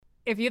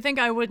if you think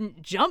I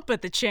wouldn't jump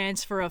at the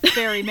chance for a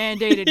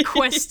fairy-mandated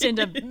quest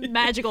into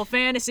magical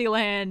fantasy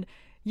land,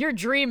 you're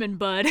dreaming,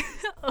 bud.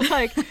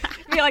 Like,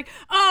 be like,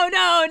 oh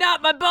no,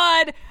 not my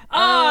bud.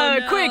 Oh,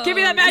 no. Quick, give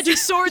me that magic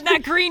sword and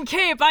that green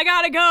cape. I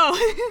gotta go.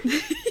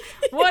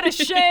 What a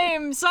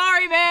shame.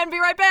 Sorry, man. Be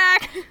right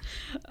back.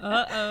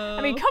 Uh-oh.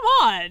 I mean, come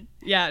on.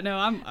 Yeah, no,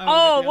 I'm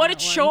oh, what a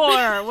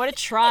chore. What a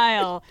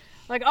trial.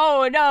 Like,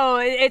 oh no,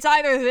 it's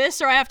either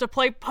this or I have to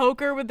play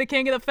poker with the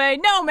King of the Fae.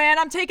 No, man,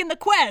 I'm taking the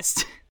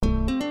quest.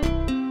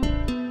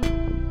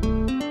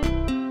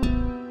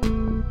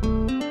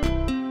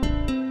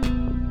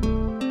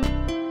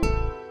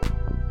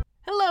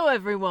 Hello,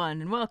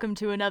 everyone, and welcome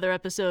to another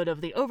episode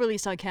of the Overly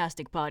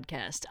Sarcastic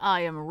Podcast.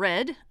 I am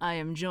Red. I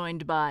am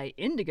joined by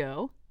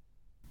Indigo.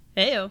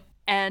 Heyo.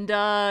 And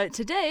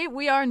today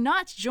we are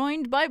not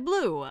joined by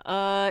Blue.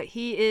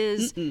 He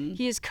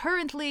is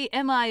currently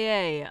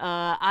MIA.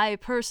 I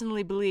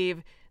personally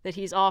believe that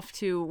he's off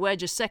to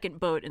wedge a second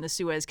boat in the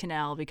Suez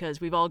Canal because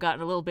we've all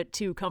gotten a little bit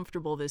too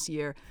comfortable this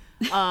year.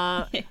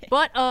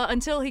 But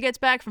until he gets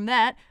back from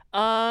that,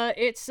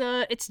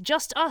 it's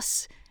just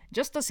us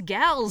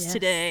gals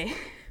today.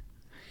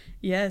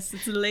 Yes,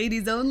 it's a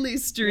ladies only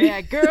stream.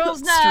 Yeah,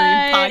 girls'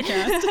 night.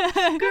 Stream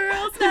podcast.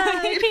 Girls'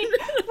 night.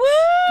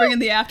 Bringing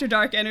the after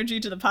dark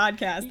energy to the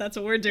podcast. That's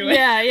what we're doing.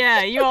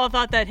 Yeah. You all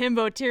thought that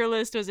Himbo tier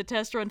list was a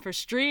test run for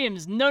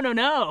streams. No.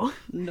 No.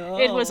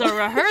 It was a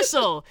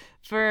rehearsal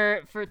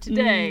for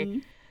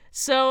today.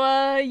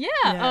 So,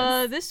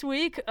 this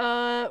week,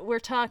 we're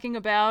talking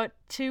about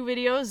two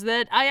videos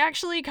that I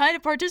actually kind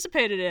of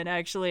participated in,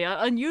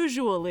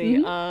 unusually.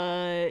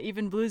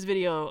 Even Blue's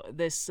video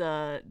this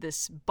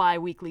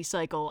bi-weekly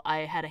cycle I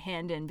had a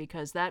hand in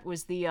because that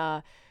was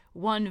the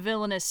one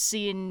villainous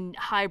scene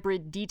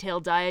hybrid detail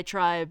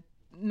diatribe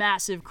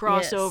massive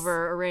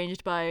crossover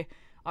arranged by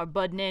our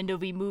bud Nando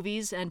V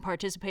Movies and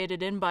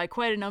participated in by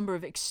quite a number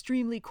of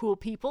extremely cool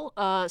people.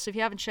 So if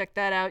you haven't checked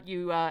that out,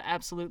 you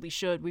absolutely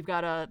should. We've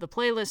got the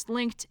playlist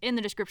linked in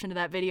the description of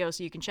that video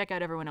so you can check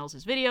out everyone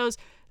else's videos.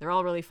 They're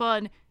all really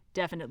fun.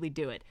 Definitely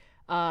do it.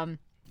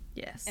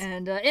 Yes.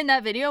 And in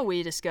that video,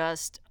 we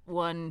discussed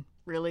one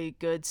really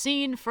good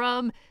scene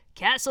from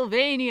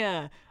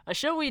Castlevania, a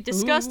show we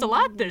discussed a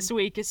lot this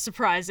week,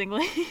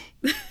 surprisingly.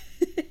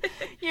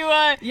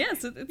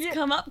 Yes, it's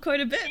come up quite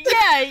a bit.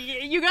 Yeah,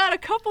 you got a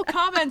couple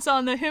comments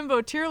on the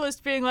Himbo tier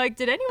list being like,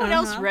 did anyone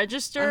else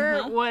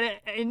register what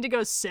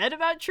Indigo said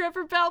about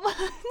Trevor Belmont?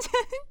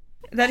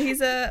 That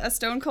he's a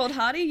stone cold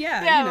hottie?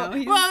 Yeah,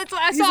 he's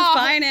a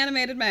fine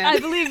animated man. I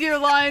believe your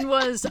line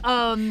was,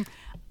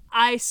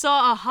 I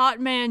saw a hot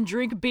man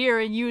drink beer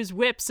and use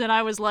whips, and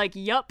I was like,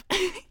 yup.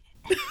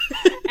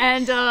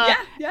 And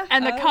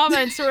the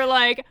comments were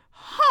like,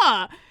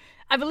 huh.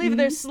 I believe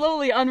they're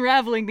slowly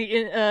unraveling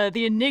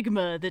the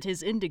enigma that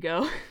is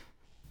Indigo.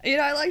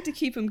 I like to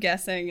keep them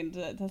guessing and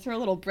to throw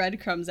little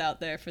breadcrumbs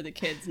out there for the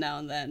kids now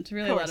and then to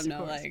really let them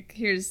know, like,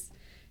 here's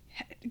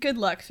good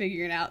luck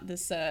figuring out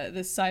this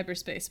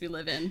cyberspace we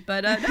live in.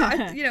 But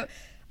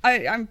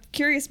I'm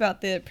curious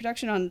about the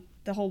production on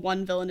the whole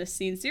One Villainous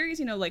Scene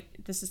series.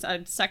 This is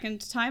a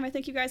second time I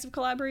think you guys have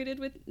collaborated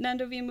with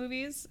Nando V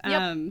Movies.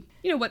 Yep.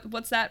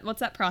 What's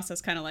that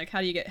process kind of like? How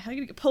do you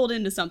get pulled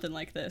into something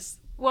like this?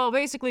 Well,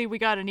 basically, we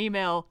got an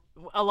email,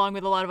 along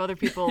with a lot of other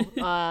people,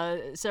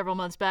 several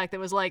months back that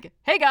was like,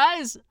 hey,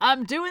 guys,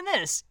 I'm doing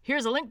this.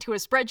 Here's a link to a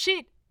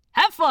spreadsheet.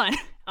 Have fun.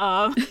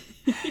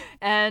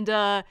 And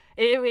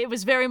it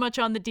was very much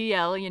on the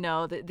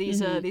DL,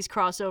 these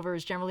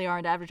crossovers generally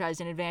aren't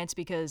advertised in advance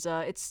because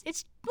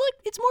it's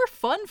more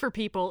fun for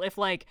people if,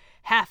 like,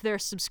 half their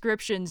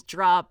subscriptions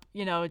drop,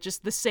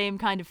 just the same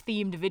kind of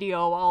themed video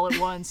all at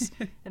once.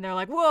 And they're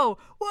like, whoa.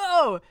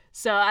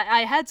 So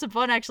I had some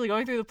fun actually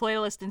going through the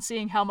playlist and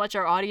seeing how much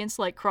our audience,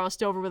 like,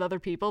 crossed over with other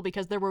people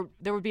because there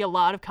would be a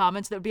lot of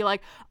comments that would be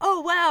like,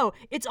 oh, wow,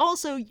 it's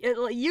also,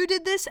 you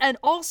did this and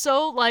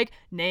also, like,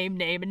 name,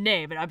 and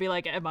name. And I'd be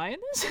like, am I in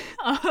this?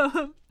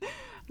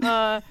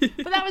 But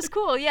that was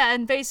cool, yeah.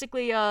 And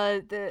basically,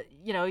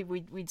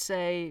 we'd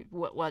say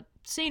what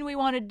scene we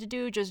wanted to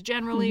do, just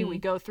generally. We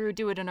go through,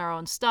 do it in our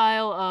own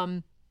style.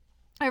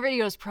 Our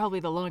video is probably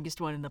the longest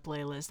one in the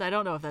playlist. I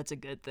don't know if that's a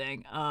good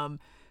thing.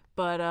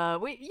 But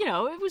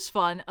it was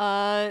fun.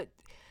 The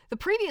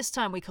previous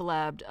time we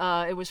collabed,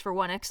 it was for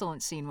one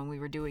excellent scene when we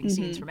were doing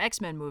scenes from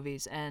X-Men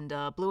movies, and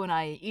Blue and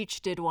I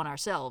each did one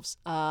ourselves.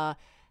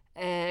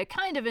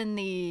 Kind of in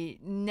the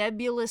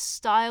nebulous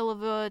style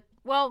of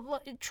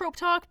trope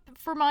talk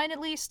for mine, at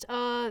least.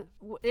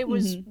 It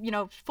was,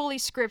 fully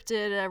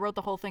scripted. I wrote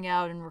the whole thing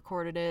out and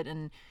recorded it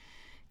and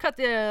cut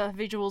the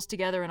visuals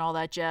together and all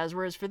that jazz.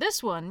 Whereas for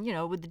this one,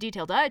 with the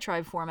detailed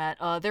diatribe format,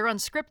 they're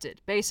unscripted.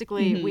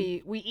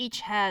 Basically, we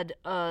each had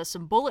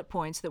some bullet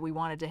points that we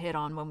wanted to hit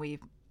on when we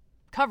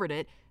covered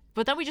it.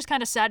 But then we just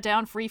kind of sat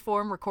down,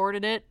 freeform,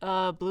 recorded it.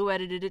 Blue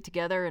edited it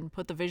together and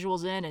put the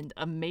visuals in. And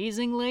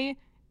amazingly,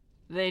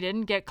 they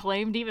didn't get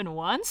claimed even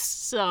once,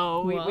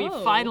 so we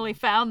finally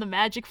found the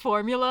magic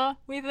formula,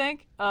 we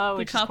think.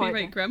 The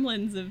copyright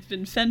gremlins have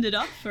been fended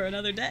off for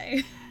another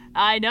day.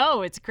 I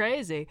know, it's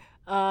crazy.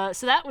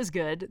 So that was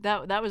good.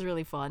 That was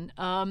really fun.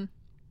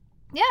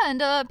 Yeah,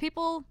 and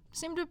people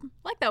seemed to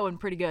like that one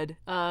pretty good,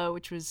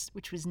 which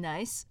was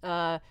nice.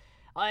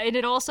 And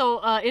it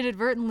also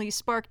inadvertently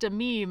sparked a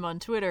meme on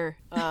Twitter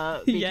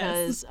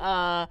because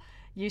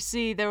you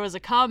see there was a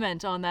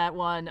comment on that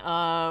one,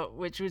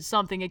 which was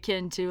something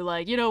akin to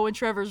like, when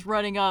Trevor's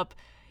running up,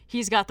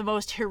 he's got the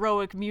most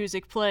heroic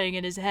music playing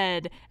in his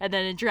head, and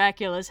then in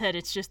Dracula's head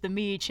it's just the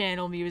me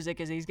channel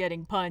music as he's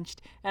getting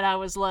punched. And I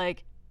was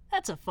like,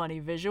 that's a funny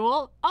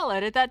visual. I'll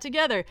edit that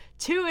together.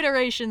 2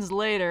 iterations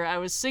later, I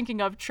was syncing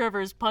up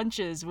Trevor's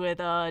punches with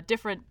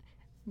different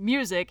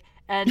music,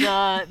 and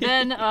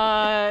then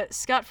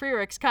Scott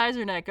Frierichs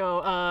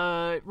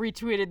Kaisernecko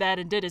retweeted that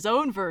and did his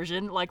own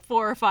version like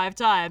 4 or 5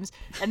 times,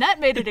 and that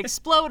made it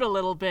explode a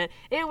little bit.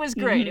 It was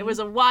great. It was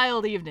a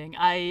wild evening.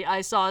 I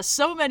saw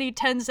so many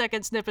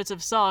 10-second snippets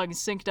of songs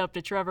synced up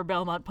to Trevor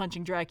Belmont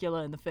punching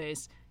Dracula in the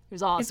face. It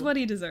was awesome. It's what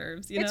he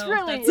deserves, It's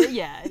really,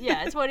 yeah,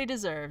 it's what he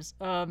deserves.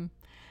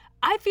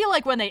 I feel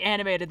like when they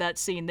animated that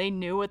scene, they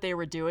knew what they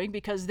were doing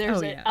because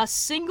there's a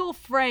single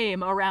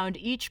frame around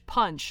each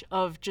punch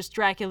of just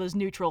Dracula's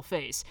neutral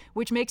face,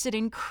 which makes it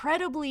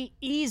incredibly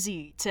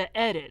easy to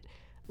edit.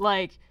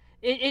 Like,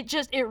 it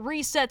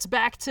resets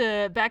back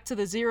to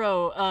the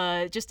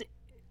 0 just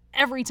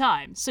every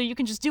time. So you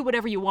can just do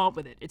whatever you want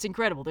with it. It's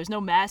incredible. There's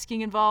no masking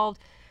involved.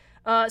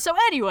 So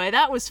anyway,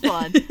 that was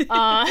fun.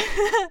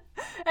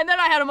 And then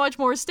I had a much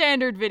more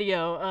standard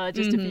video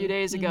just a few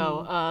days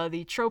ago,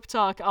 the Trope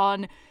Talk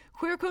on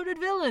queer-coded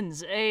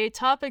villains, a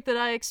topic that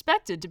I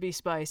expected to be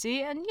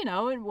spicy, and,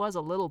 it was a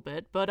little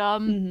bit, but,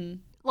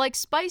 like,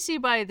 spicy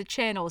by the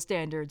channel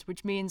standards,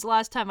 which means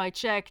last time I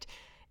checked,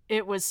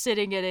 it was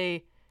sitting at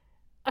a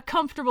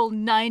comfortable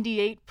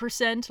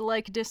 98%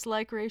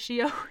 like-dislike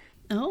ratio.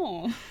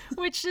 Oh.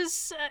 Which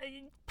is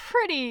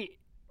pretty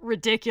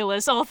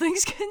ridiculous, all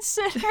things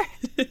considered.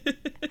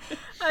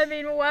 I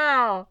mean,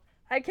 wow.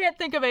 I can't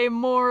think of a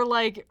more,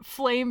 like,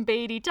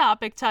 flame-baity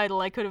topic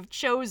title I could have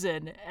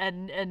chosen,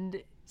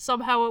 and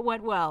somehow it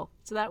went well.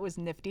 So that was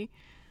nifty.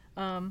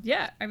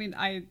 Yeah, I mean,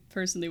 I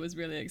personally was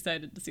really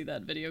excited to see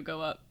that video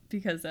go up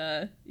because,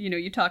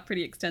 you talk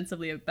pretty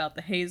extensively about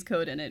the Hays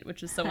Code in it,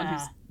 which is someone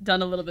who's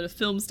done a little bit of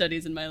film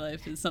studies in my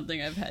life, is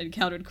something I've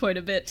encountered quite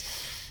a bit.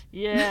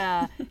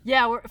 Yeah.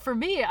 Yeah, for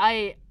me,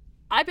 I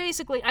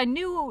basically, I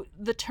knew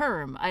the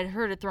term. I'd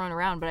heard it thrown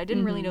around, but I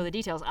didn't really know the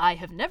details. I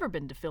have never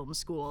been to film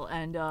school,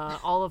 and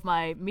all of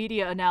my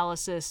media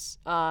analysis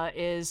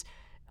is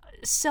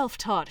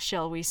self-taught,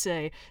 shall we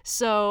say.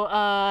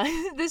 So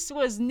this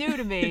was new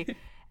to me.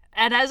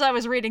 And as I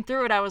was reading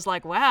through it, I was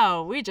like,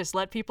 wow, we just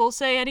let people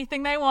say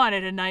anything they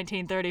wanted in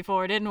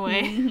 1934, didn't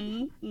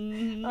we?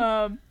 It's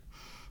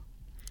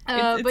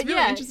but really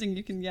yeah, interesting.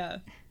 You can,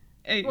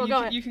 Well, go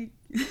ahead. You can.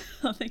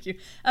 Oh, thank you.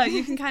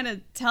 You can kind of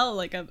tell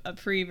like a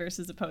pre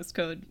versus a post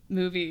code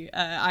movie.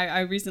 I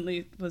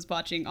recently was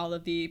watching all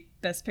of the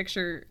Best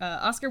Picture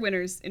Oscar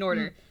winners in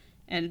order.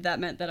 And that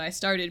meant that I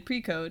started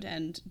pre-code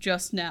and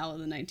just now in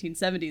the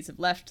 1970s have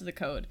left the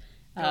code,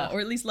 or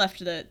at least left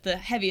the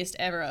heaviest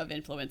era of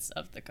influence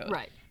of the code.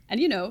 Right. And,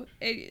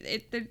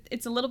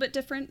 it's a little bit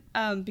different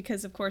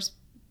because, of course,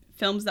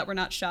 films that were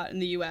not shot in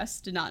the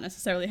U.S. did not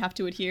necessarily have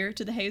to adhere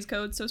to the Hays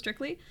Code so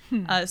strictly.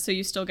 So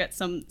you still get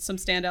some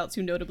standouts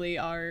who notably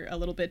are a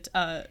little bit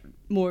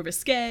more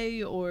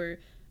risque or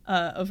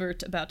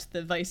overt about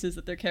the vices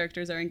that their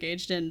characters are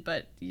engaged in,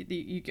 but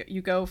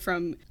you go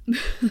from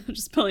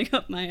just pulling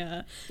up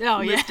my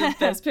list of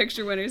Best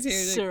Picture winners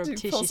here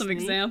to pull some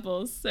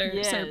examples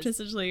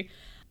surreptitiously.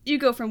 You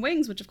go from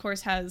Wings, which of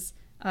course has,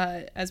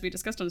 as we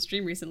discussed on the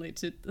stream recently,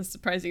 to a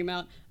surprising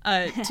amount,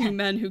 Two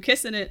Men Who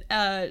Kiss in it,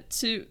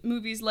 to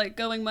movies like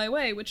Going My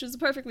Way, which is a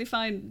perfectly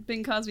fine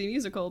Bing Cosby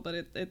musical,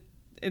 but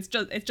it's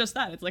just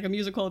that. It's like a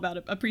musical about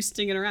a priest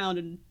singing around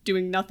and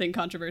doing nothing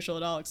controversial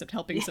at all except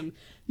helping some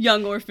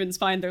young orphans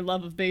find their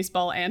love of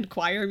baseball and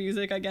choir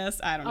music, I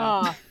guess. I don't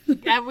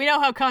know. We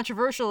know how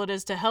controversial it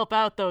is to help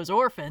out those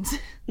orphans.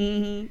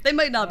 They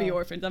might not be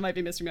orphans. I might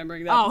be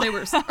misremembering that. They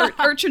were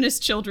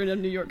urchinist children of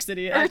New York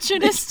City.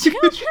 Urchinist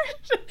children?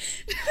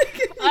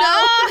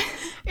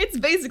 It's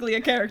basically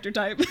a character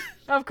type.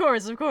 Of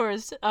course.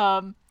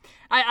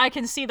 I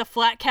can see the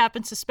flat cap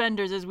and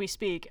suspenders as we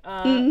speak.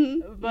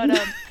 But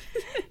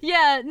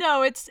yeah,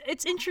 no, it's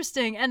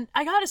interesting. And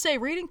I gotta say,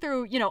 reading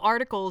through,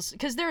 articles,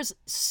 because there's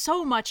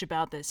so much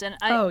about this. And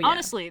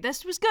honestly,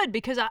 this was good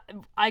because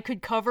I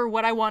could cover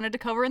what I wanted to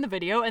cover in the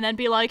video and then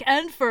be like,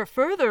 and for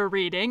further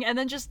reading, and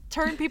then just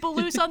turn people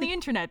loose on the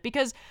internet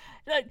because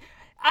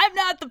I'm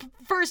not the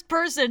first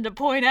person to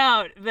point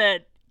out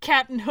that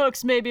Captain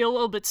Hook's maybe a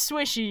little bit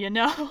swishy,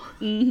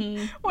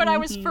 When I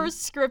was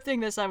first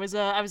scripting this, I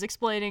was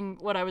explaining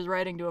what I was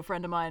writing to a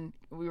friend of mine.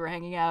 We were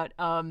hanging out,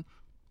 and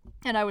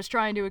I was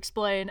trying to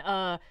explain,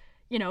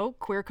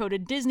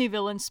 queer-coded Disney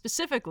villains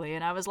specifically,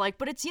 and I was like,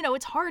 but it's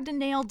hard to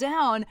nail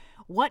down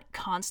what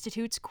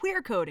constitutes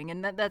queer coding?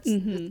 And that's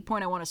the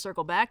point I want to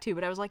circle back to.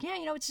 But I was like, yeah,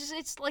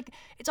 it's like,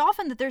 it's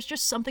often that there's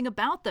just something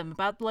about them,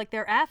 about like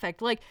their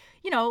affect, like,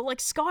 like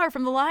Scar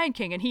from The Lion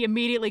King, and he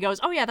immediately goes,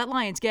 oh yeah, that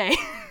lion's gay.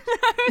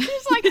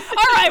 It's like,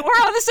 all right,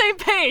 we're on the same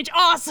page.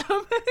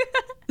 Awesome.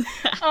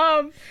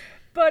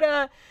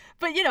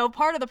 But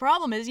part of the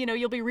problem is,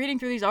 you'll be reading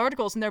through these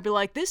articles and they'll be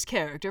like, this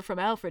character from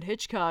Alfred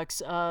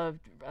Hitchcock's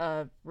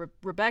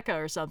Rebecca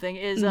or something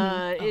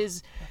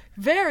is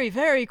very,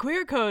 very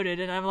queer coded,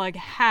 and I'm like,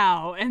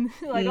 how? And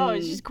like, oh,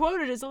 she's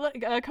coded as a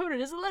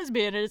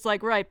lesbian, and it's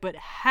like, right, but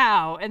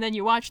how? And then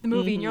you watch the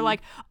movie and you're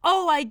like,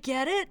 oh, I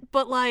get it,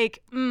 but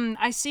like,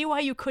 I see why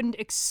you couldn't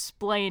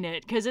explain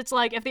it, because it's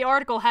like, if the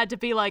article had to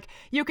be like,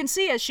 you can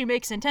see as she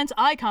makes intense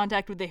eye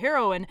contact with the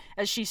heroine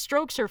as she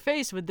strokes her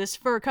face with this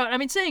fur coat. I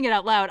mean, saying it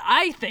out loud,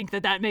 I think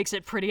that makes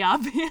it pretty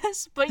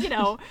obvious, but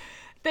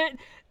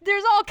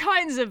there's all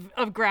kinds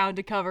of ground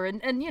to cover,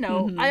 and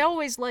I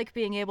always like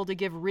being able to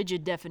give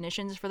rigid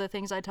definitions for the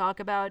things I talk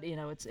about.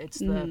 It's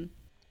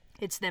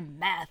the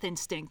math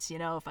instincts.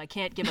 If I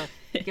can't give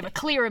a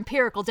clear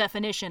empirical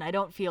definition, I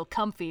don't feel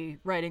comfy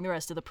writing the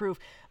rest of the proof.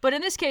 But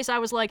in this case, I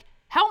was like,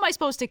 how am I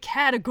supposed to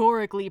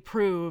categorically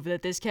prove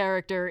that this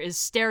character is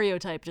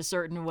stereotyped a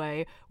certain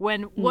way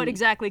when what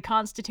exactly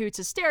constitutes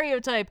a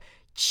stereotype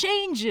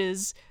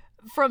changes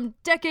from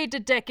decade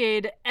to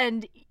decade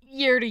and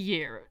year to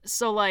year?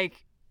 So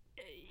like,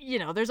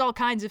 there's all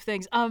kinds of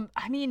things.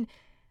 I mean,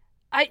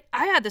 I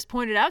had this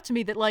pointed out to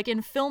me that like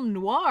in film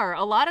noir,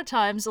 a lot of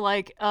times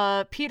like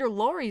Peter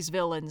Lorre's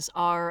villains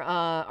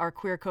are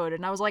queer coded,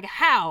 and I was like,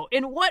 how?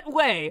 In what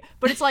way?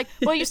 But it's like,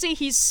 well, you see,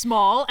 he's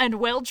small and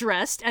well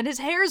dressed, and his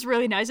hair's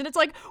really nice, and it's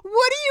like,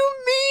 what do you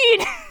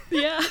mean?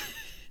 Yeah.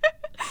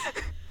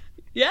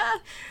 Yeah.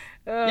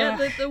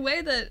 Yeah. The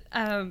way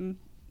that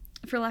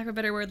for lack of a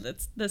better word,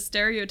 the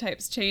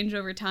stereotypes change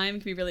over time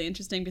can be really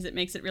interesting, because it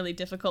makes it really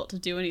difficult to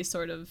do any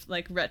sort of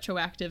like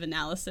retroactive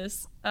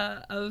analysis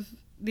of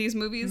these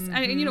movies.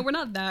 And we're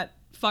not that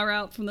far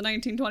out from the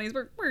 1920s.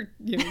 We're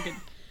good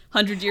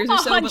 100 years or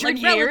so, but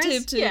like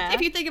relative to,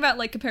 if you think about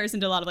like comparison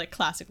to a lot of like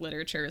classic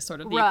literature is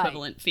sort of the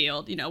equivalent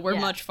field, we're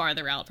much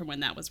farther out from when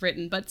that was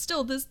written, but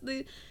still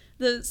the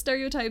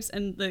stereotypes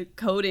and the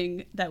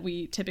coding that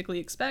we typically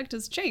expect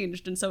has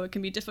changed, and so it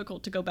can be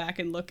difficult to go back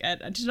and look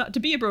at, to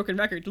be a broken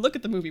record, to look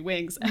at the movie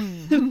Wings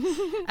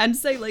and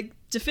say like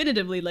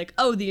definitively like,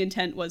 oh, the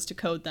intent was to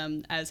code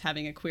them as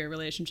having a queer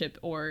relationship,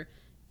 or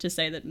to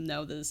say that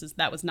no,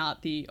 that was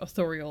not the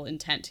authorial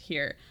intent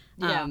here.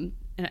 And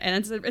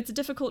it's a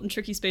difficult and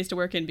tricky space to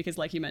work in, because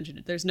like you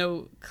mentioned, there's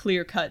no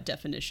clear-cut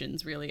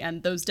definitions really,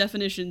 and those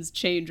definitions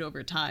change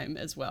over time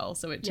as well,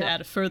 so to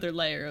add a further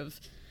layer of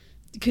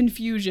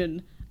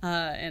confusion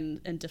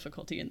and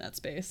difficulty in that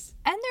space.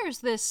 And there's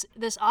this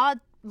odd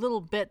little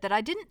bit that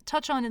I didn't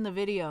touch on in the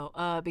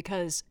video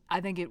because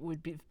I think it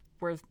would be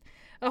worth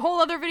a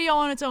whole other video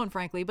on its own,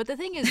 frankly. But the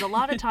thing is, a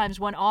lot of times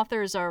when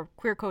authors are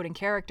queer coding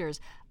characters,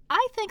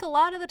 I think a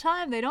lot of the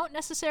time they don't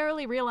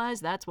necessarily realize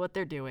that's what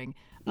they're doing.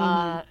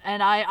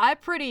 And I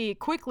pretty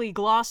quickly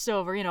glossed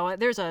over,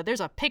 there's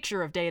a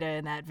picture of Data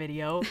in that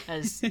video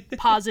as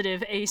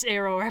positive Ace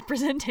Arrow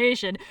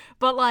representation,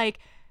 but like,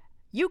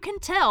 you can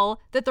tell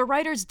that the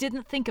writers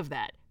didn't think of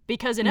that,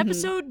 because in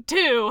episode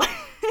 2,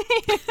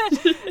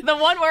 the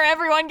one where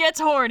everyone gets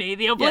horny,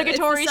 the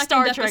obligatory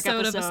Star Trek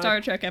episode of a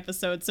Star Trek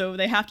episode, so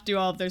they have to do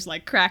all of those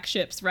like crack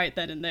ships right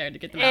then and there to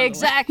get them out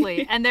exactly. of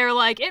the way. And they're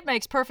like, it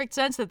makes perfect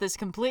sense that this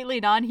completely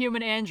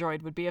non-human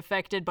android would be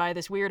affected by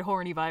this weird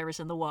horny virus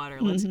in the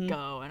water. Let's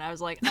go. And I was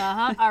like,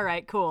 all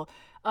right, cool.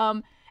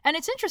 And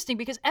it's interesting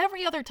because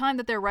every other time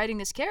that they're writing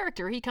this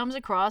character, he comes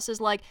across as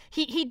like,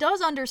 he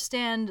does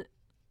understand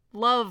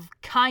love,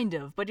 kind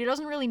of, but he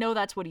doesn't really know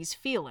that's what he's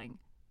feeling.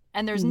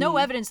 And there's no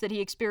evidence that he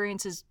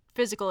experiences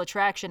physical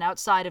attraction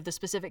outside of the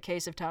specific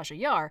case of Tasha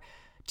Yar.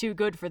 Too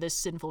good for this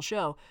sinful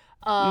show.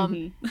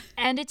 And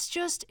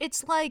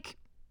it's like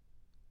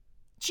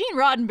Gene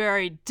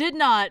Roddenberry did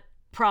not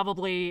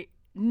probably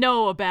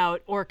know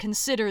about or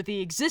consider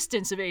the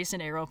existence of Ace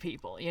and Arrow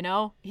people,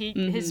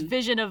 his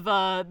vision of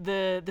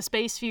the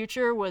space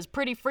future was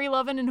pretty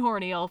free-loving and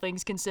horny, all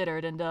things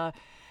considered. And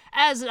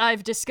as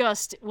I've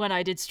discussed when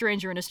I did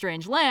Stranger in a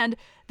Strange Land,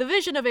 the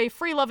vision of a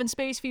free-loving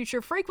space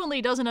future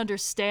frequently doesn't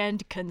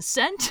understand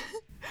consent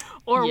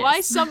or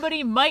why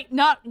somebody might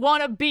not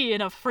want to be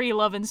in a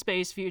free-loving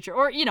space future,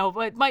 or,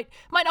 might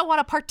not want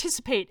to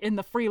participate in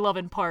the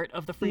free-loving part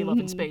of the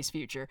free-loving space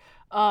future.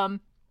 And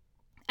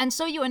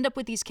so you end up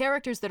with these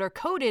characters that are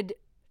coded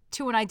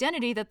to an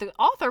identity that the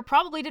author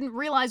probably didn't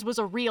realize was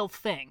a real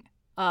thing,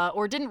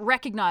 or didn't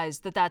recognize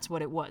that that's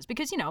what it was.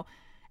 Because,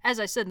 as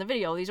I said in the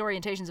video, these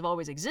orientations have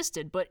always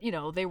existed, but,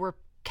 they were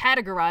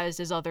categorized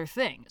as other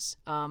things.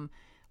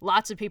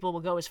 Lots of people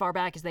will go as far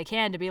back as they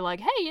can to be like,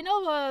 hey,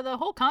 the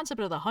whole concept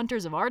of the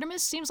Hunters of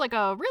Artemis seems like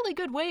a really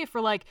good way for,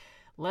 like,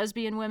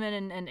 lesbian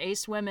women and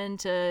ace women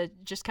to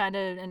just kind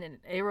of, and an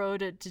Arrow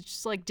to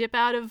just, like, dip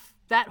out of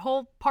that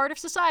whole part of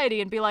society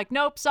and be like,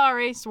 nope,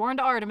 sorry, sworn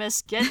to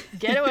Artemis, get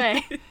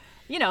away.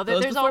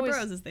 There's always...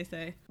 bros, as they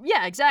say.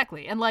 Yeah,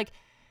 exactly. And, like,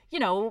 you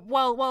know,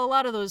 while a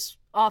lot of those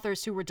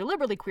authors who were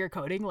deliberately queer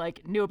coding,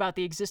 like, knew about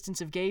the existence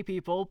of gay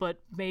people,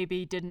 but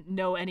maybe didn't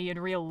know any in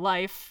real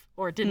life,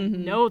 or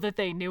didn't know that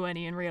they knew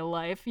any in real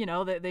life, you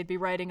know, they'd be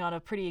writing on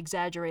a pretty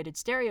exaggerated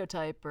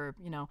stereotype, or,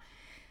 you know.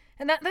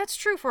 And that's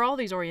true for all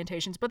these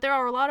orientations, but there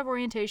are a lot of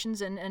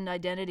orientations and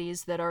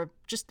identities that are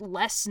just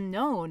less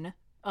known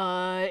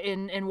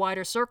in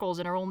wider circles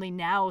and are only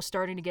now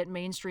starting to get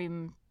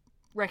mainstream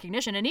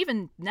recognition. And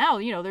even now,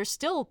 you know, there's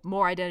still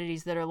more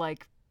identities that are,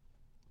 like,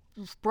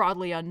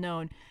 broadly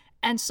unknown.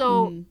 And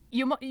so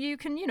you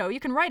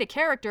can write a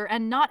character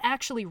and not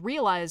actually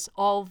realize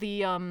all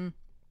the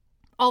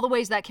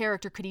ways that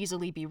character could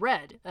easily be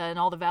read and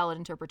all the valid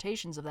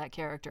interpretations of that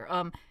character.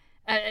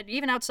 And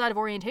even outside of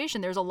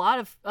orientation, there's a lot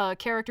of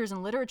characters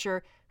in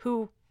literature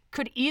who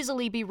could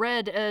easily be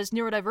read as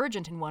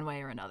neurodivergent in one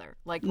way or another,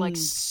 like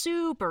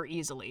super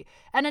easily.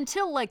 And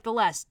until, like, the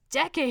last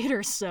decade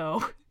or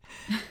so,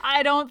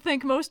 I don't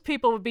think most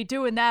people would be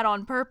doing that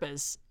on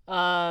purpose.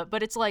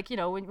 But it's like, you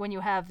know, when you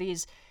have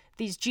these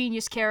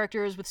genius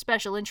characters with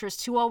special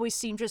interests who always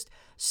seem just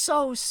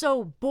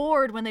so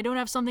bored when they don't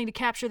have something to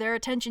capture their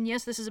attention.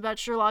 Yes, this is about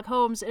Sherlock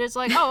Holmes. And it's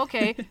like, oh,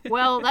 okay,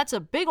 well, that's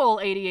a big old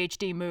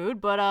ADHD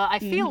mood, but I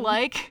feel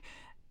like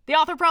the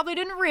author probably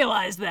didn't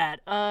realize that.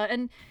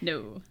 And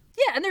no.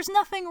 Yeah, and there's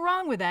nothing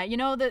wrong with that. You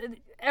know, that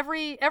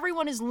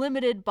everyone is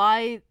limited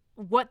by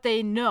what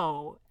they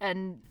know,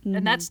 and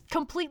that's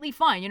completely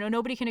fine. You know,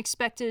 nobody can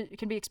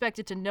be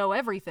expected to know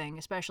everything,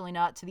 especially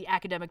not to the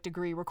academic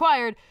degree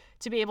required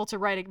to be able to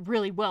write a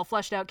really well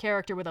fleshed out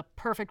character with a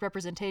perfect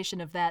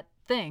representation of that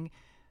thing.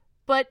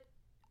 But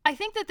I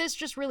think that this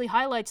just really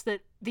highlights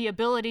that the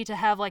ability to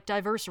have, like,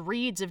 diverse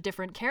reads of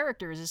different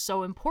characters is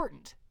so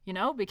important, you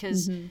know,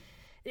 because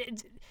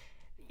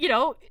you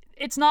know,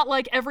 it's not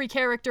like every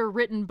character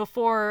written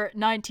before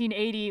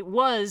 1980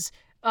 was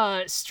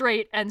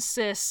straight and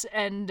cis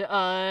and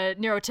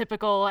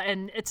neurotypical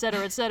and et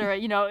cetera,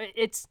 you know,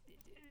 it's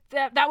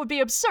that would be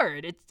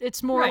absurd.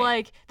 It's more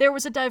like there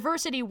was a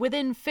diversity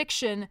within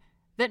fiction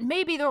that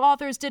maybe the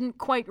authors didn't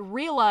quite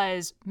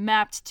realize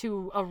mapped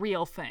to a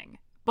real thing.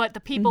 But the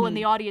people in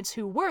the audience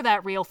who were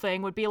that real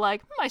thing would be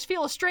like, I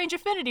feel a strange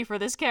affinity for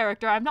this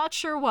character. I'm not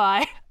sure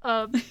why.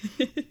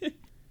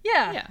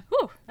 Yeah.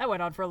 Whew, that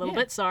went on for a little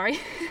bit. Sorry.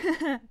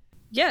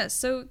 Yeah.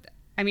 So,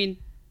 I mean,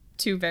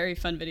 2 very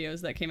fun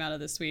videos that came out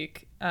of this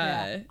week.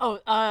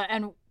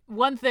 And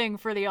one thing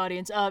for the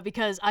audience,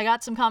 because I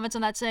got some comments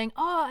on that saying,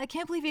 oh, I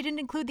can't believe you didn't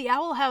include the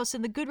Owl House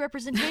in the good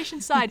representation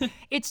side.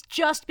 It's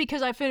just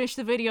because I finished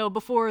the video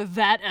before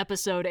that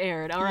episode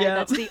aired. All right,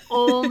 that's the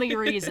only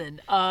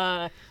reason.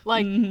 I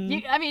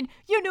mean,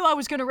 you knew I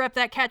was going to rep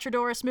that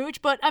Catradora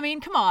smooch, but I mean,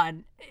 come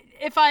on.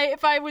 If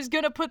I was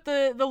going to put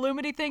the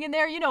Lumity thing in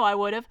there, you know I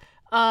would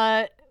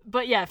have.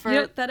 But yeah,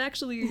 that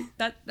actually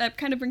that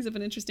kind of brings up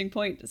an interesting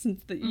point,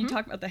 since you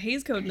talk about the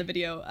Hays Code in the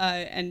video,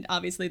 and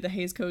obviously the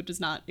Hays Code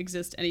does not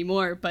exist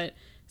anymore. But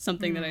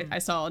something that I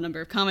saw a number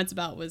of comments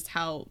about was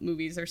how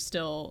movies are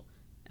still,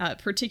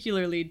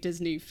 particularly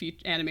Disney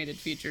animated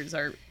features,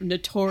 are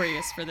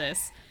notorious for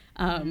this,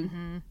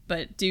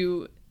 but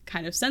do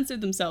kind of censor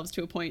themselves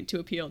to a point to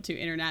appeal to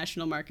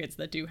international markets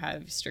that do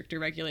have stricter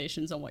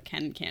regulations on what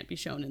can and can't be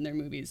shown in their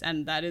movies,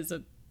 and that is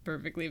a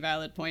perfectly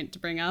valid point to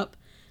bring up.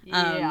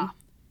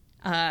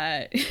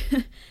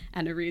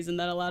 And a reason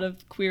that a lot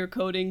of queer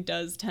coding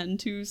does tend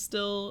to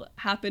still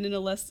happen in a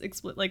less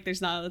explicit, like,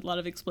 there's not a lot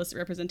of explicit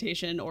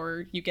representation,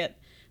 or you get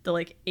the,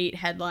 like, 8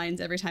 headlines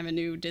every time a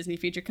new Disney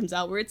feature comes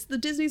out where it's the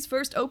Disney's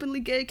first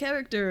openly gay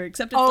character,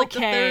 except it's like the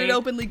 3rd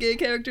openly gay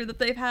character that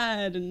they've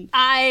had. And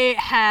I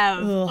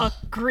have a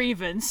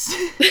grievance.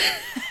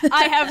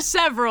 I have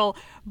several,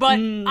 but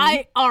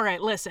all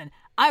right, listen,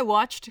 I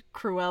watched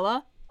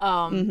Cruella.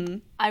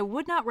 I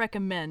would not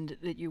recommend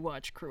that you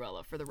watch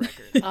Cruella, for the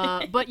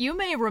record. But you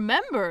may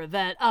remember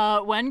that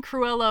when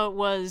Cruella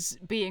was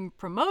being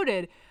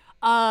promoted,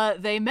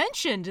 they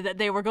mentioned that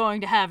they were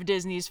going to have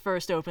Disney's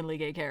first openly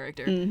gay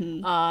character.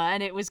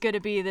 And it was going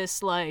to be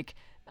this, like,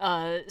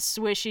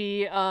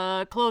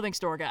 swishy clothing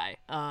store guy,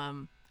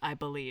 I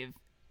believe.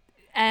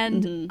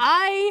 And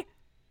I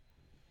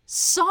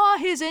saw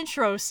his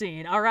intro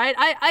scene, all right?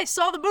 I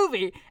saw the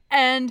movie,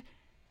 and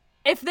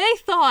if they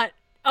thought,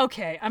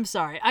 okay, I'm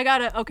sorry.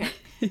 Okay.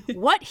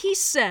 What he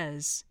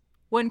says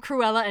when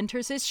Cruella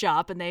enters his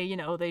shop and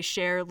they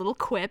share little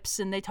quips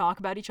and they talk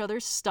about each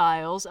other's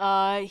styles,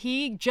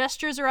 he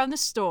gestures around the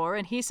store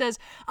and he says,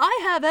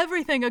 I have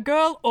everything a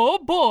girl or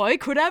boy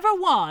could ever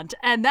want.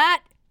 And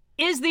that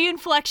is the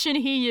inflection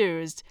he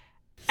used.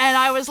 And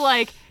I was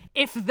like,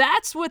 if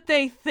that's what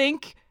they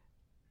think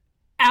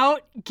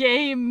out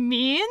gay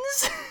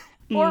means,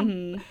 or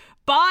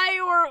bi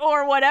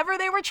or whatever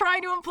they were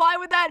trying to imply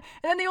with that.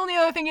 And then the only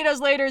other thing he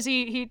does later is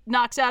he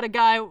knocks out a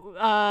guy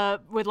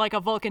with like a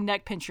Vulcan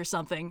neck pinch or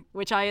something,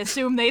 which I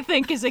assume they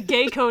think is a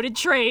gay-coded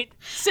trait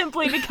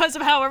simply because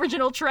of how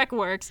original Trek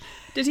works.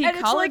 Did he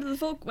call it the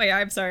Vulcan? Wait,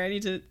 I'm sorry.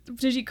 Did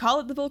he call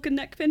it the Vulcan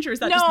neck pinch, or is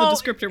that just the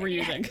descriptor we're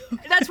using?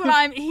 That's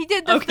what he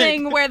did the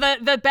thing where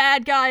the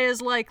bad guy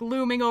is like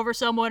looming over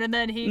someone, and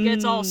then he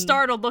gets all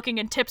startled looking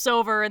and tips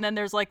over, and then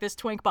there's like this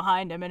twink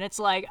behind him, and it's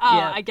like,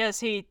 I guess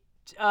he...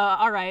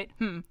 all right.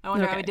 I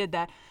wonder how he did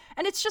that.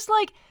 And it's just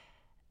like,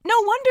 no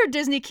wonder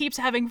Disney keeps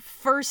having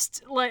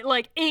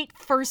like 8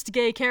 first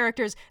gay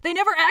characters. They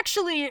never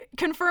actually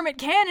confirm it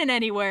canon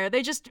anywhere.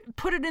 They just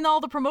put it in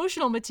all the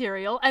promotional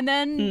material and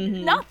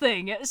then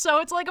nothing. So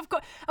it's like,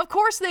 of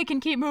course they can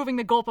keep moving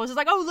the goalposts. It's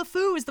like, oh,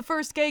 LeFou is the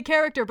first gay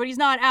character, but he's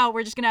not out.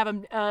 We're just going to have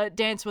him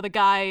dance with a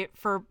guy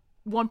for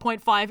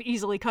 1.5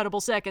 easily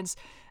cuttable seconds.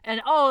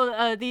 And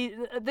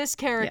this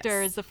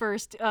character is the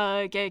first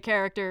gay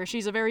character.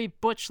 She's a very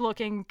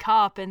butch-looking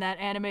cop in that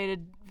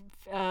animated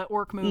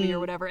orc movie or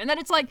whatever. And then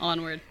it's like,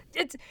 onward.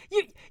 It's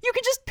you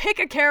can just pick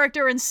a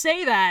character and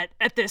say that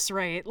at this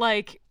rate.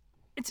 Like,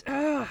 it's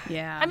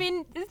yeah. I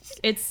mean,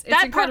 it's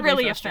that part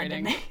really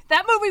offended me.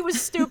 That movie was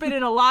stupid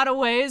in a lot of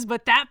ways,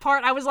 but that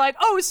part I was like,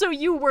 oh, so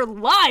you were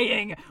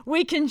lying.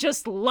 We can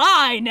just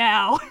lie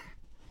now.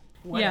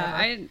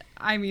 Yeah,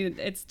 I mean,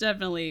 it's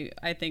definitely,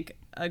 I think,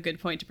 a good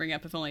point to bring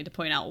up, if only to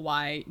point out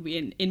why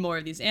we in more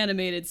of these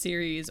animated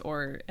series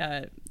or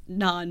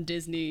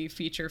non-Disney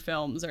feature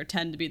films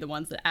tend to be the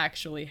ones that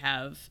actually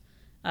have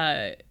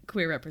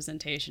queer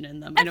representation in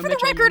them. And for the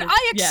record,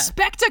 I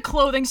expect a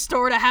clothing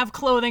store to have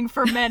clothing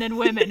for men and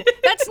women.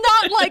 That's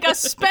not like a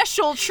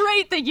special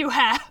trait that you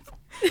have.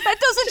 That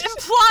doesn't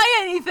imply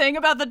anything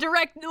about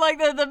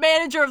the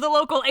manager of the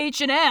local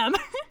H&M.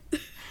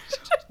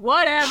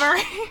 Whatever.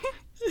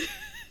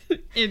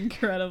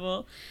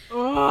 Incredible.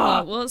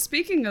 Well,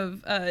 speaking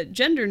of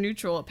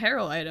gender-neutral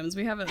apparel items,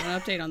 we have an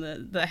update on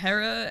the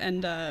Hera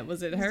and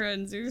was it Hera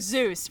and Zeus?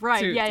 Zeus,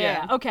 right? Zeus,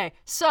 yeah. Okay,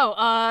 so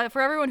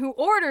for everyone who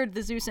ordered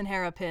the Zeus and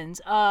Hera pins,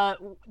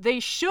 they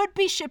should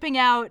be shipping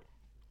out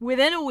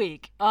within a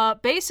week.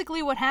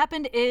 Basically, what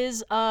happened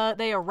is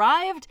they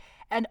arrived.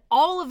 And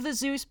all of the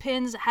Zeus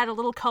pins had a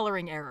little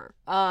coloring error.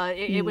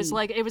 It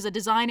was a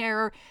design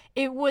error.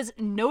 It was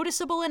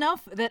noticeable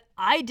enough that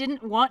I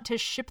didn't want to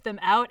ship them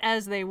out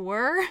as they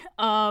were.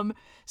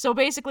 So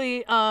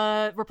basically,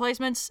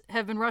 replacements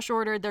have been rush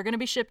ordered. They're going to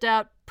be shipped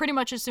out pretty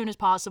much as soon as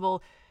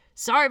possible.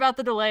 Sorry about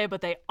the delay,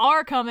 but they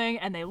are coming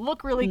and they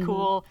look really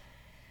cool.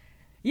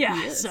 Yeah,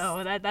 yes.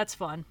 So that's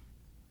fun.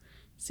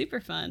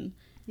 Super fun.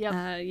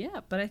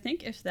 Yep. But I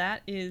think if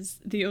that is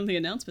the only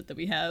announcement that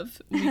we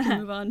have, we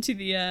can move on to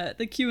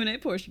the Q&A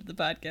portion of the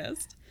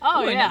podcast.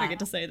 Oh, I never get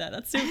to say that.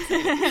 That's so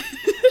exciting.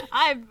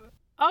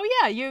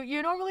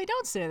 You normally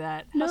don't say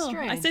that. How no,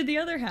 strange. I say the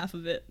other half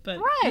of it, but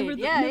right,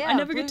 I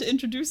never get to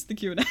introduce the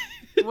Q&A.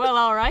 Well,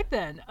 all right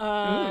then.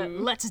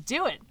 Let's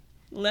do it.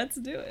 Let's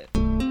do it.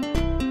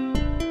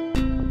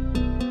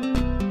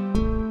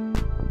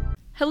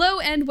 Hello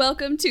and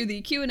welcome to the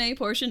Q&A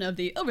portion of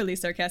the Overly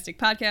Sarcastic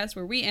podcast,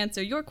 where we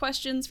answer your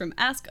questions from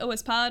Ask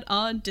OS Pod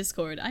on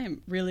Discord. I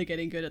am really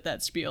getting good at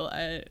that spiel.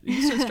 I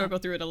used to struggle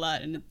through it a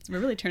lot, and we're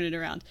really turning it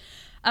around.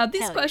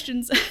 These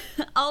questions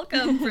all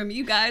come from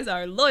you guys,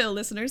 our loyal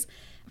listeners,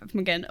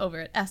 from again over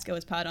at Ask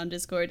OS Pod on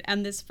Discord.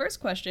 And this first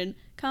question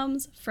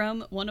comes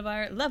from one of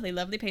our lovely,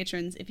 lovely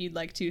patrons. If you'd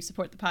like to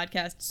support the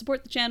podcast,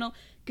 support the channel,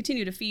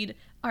 continue to feed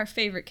our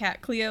favorite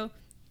cat, Cleo,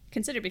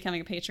 consider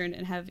becoming a patron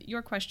and have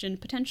your question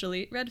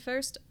potentially read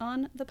first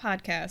on the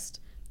podcast.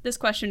 This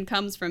question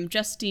comes from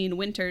Justine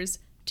Winters.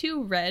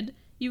 To Red,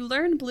 you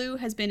learn Blue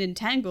has been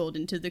entangled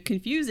into the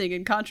confusing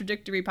and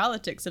contradictory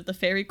politics of the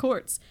fairy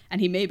courts,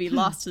 and he may be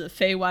lost to the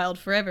Feywild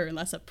forever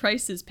unless a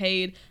price is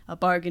paid, a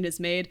bargain is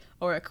made,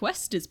 or a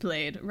quest is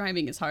played.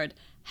 Rhyming is hard.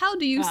 How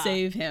do you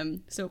save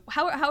him? So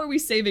how are we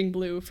saving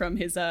Blue from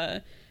his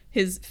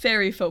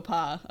fairy faux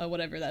pas,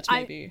 whatever that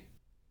may be?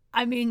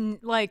 I mean,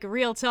 like,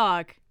 real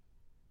talk.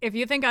 If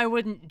you think I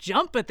wouldn't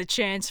jump at the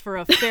chance for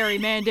a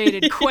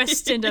fairy-mandated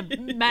quest into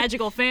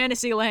magical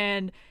fantasy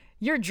land,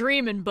 you're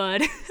dreaming,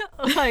 bud.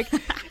 Be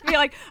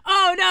like,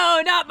 oh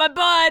no, not my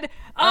bud.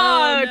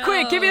 Oh, no.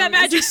 Quick, give me that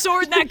magic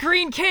sword and that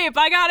green cape.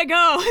 I gotta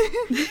go.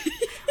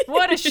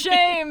 What a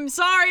shame.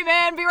 Sorry,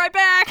 man. Be right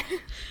back.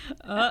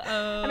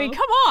 Uh-oh. I mean,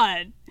 come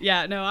on.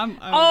 Yeah, no, I'm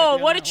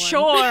what a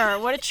chore.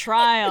 What a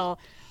trial.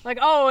 Like,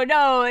 oh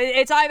no,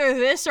 it's either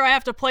this or I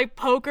have to play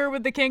poker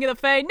with the King of the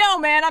Fae. No,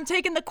 man, I'm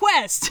taking the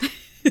quest.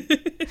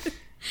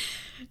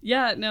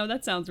 Yeah, no,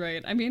 that sounds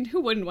right. I mean, who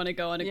wouldn't want to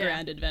go on a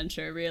grand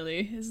adventure,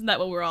 really? Isn't that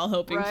what we're all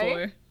hoping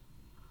for?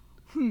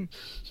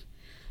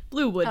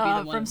 Blue would be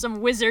the one. From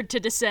some wizard to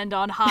descend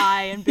on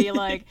high and be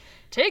like,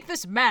 take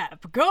this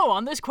map, go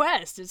on this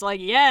quest. It's like,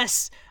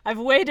 yes, I've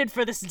waited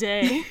for this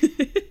day.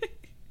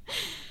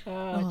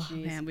 Oh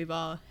man,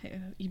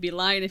 you'd be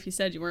lying if you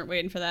said you weren't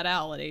waiting for that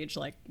owl at age,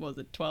 like, what was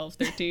it, 12,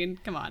 13?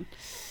 Come on.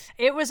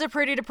 It was a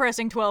pretty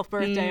depressing 12th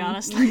birthday,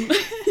 honestly.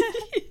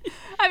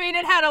 I mean,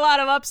 it had a lot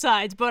of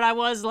upsides, but I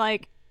was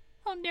like,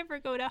 I'll never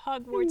go to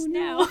Hogwarts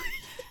now.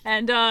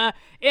 And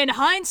in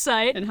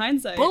hindsight,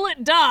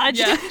 bullet dodged.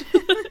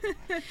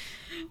 Yeah.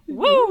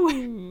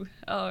 Woo!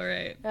 All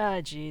right.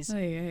 Ah, jeez.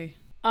 Hey.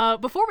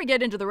 Before we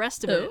get into the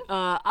rest of it,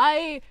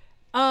 I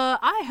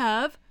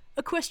have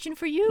a question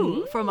for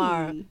you from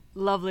our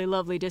lovely,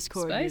 lovely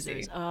Discord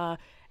users.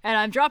 And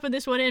I'm dropping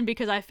this one in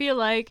because I feel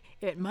like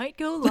it might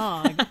go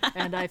long,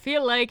 and I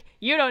feel like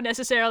you don't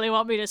necessarily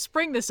want me to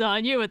spring this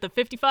on you at the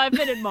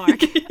 55-minute mark.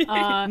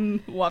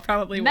 Well,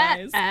 probably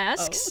Matt wise.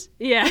 asks,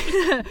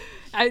 yeah,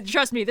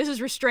 trust me, this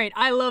is restraint.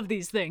 I love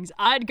these things.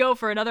 I'd go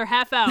for another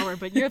half hour,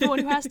 but you're the one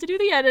who has to do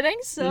the editing,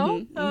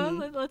 so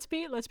let's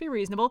be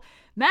reasonable.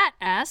 Matt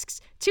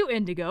asks, to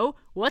Indigo,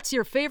 what's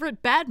your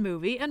favorite bad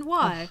movie and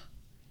why?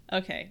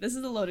 Okay, this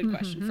is a loaded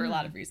question for a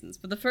lot of reasons,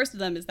 but the first of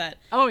them is that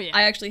I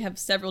actually have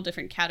several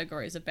different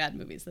categories of bad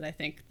movies that I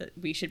think that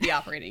we should be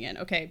operating in,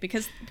 okay?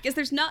 Because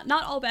there's not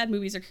all bad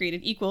movies are created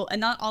equal, and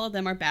not all of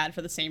them are bad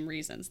for the same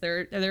reasons.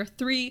 There are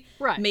three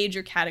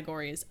major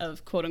categories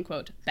of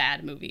quote-unquote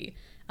bad movie.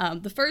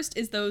 The first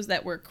is those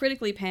that were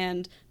critically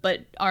panned,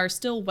 but are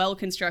still well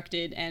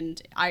constructed,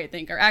 and I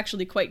think are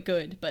actually quite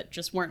good, but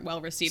just weren't well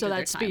received at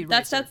their time. Speed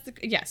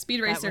Racer.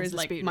 Speed Racer is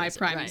like my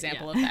prime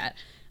example of that.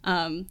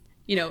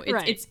 You know,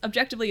 it's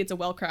objectively, it's a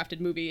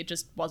well-crafted movie. It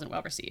just wasn't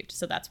well received.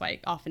 So that's why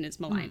it often is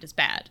maligned as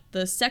bad.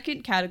 The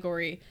second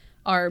category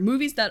are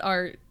movies that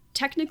are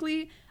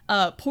technically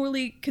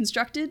poorly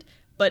constructed,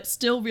 but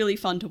still really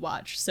fun to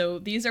watch. So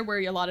these are where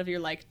a lot of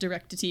your like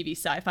direct-to-TV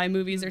sci-fi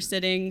movies are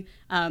sitting.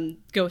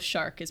 Ghost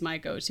Shark is my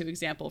go-to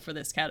example for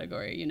this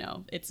category. You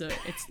know, it's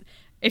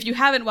if you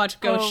haven't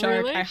watched Ghost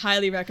Shark, really? I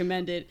highly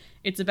recommend it.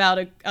 It's about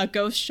a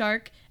ghost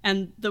shark,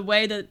 and the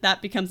way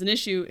that becomes an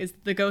issue is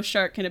the ghost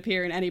shark can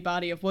appear in any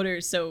body of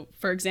water. So,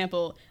 for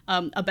example,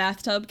 a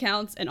bathtub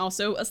counts, and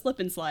also a slip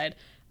and slide.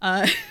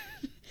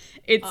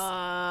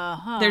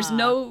 There's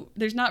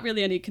not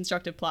really any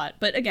constructive plot,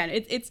 but again,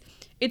 it's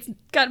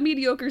got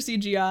mediocre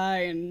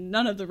CGI, and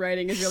none of the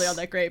writing is really all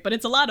that great, but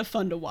it's a lot of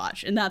fun to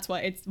watch, and that's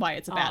why it's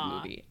a bad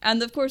movie.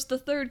 And of course, the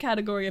third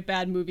category of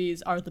bad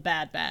movies are the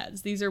bad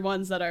bads. These are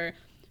ones that are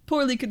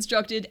poorly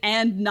constructed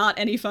and not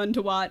any fun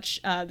to watch.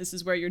 This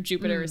is where your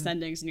Jupiter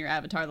Ascendings and your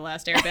Avatar: The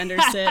Last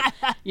Airbender sit.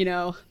 You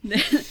know.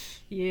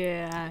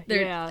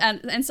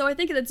 And so I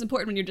think it's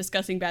important when you're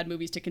discussing bad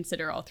movies to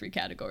consider all three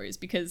categories,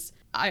 because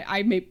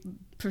I may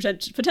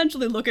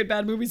potentially look at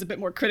bad movies a bit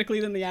more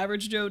critically than the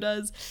average Joe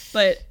does,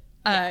 but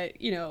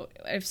you know,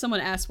 if someone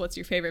asks what's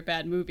your favorite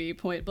bad movie,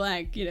 point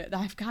blank, you know,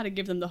 I've got to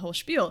give them the whole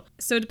spiel.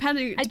 So it depends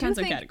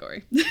on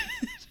category.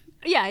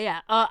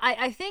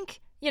 I think,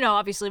 you know,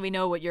 obviously we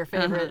know what your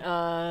favorite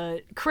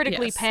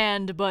critically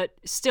panned but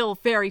still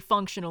very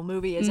functional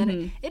movie is,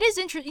 and it is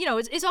interesting. You know,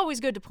 it's always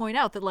good to point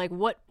out that like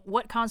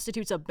what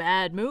constitutes a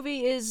bad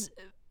movie is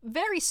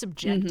very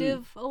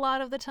subjective a lot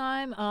of the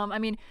time. I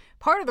mean,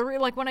 part of the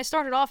like when I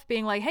started off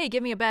being like, hey,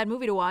 give me a bad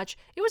movie to watch,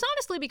 it was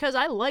honestly because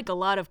I like a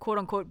lot of quote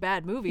unquote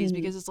bad movies,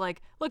 because it's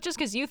like, look, just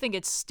because you think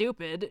it's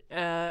stupid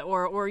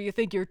or you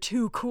think you're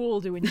too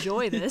cool to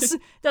enjoy this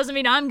doesn't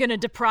mean I'm gonna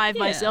deprive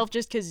myself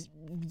just because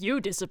you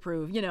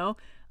disapprove, you know.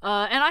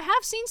 And I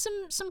have seen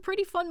some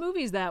pretty fun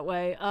movies that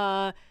way.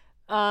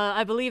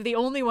 I believe the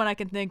only one I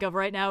can think of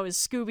right now is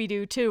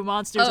Scooby-Doo 2: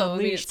 Monsters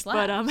Unleashed,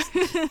 but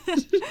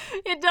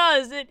it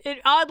does. It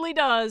oddly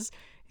does,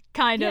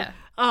 kind of.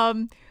 Yeah.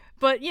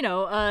 But you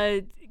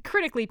know,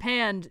 critically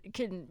panned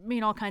can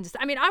mean all kinds of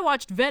stuff. I mean, I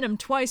watched Venom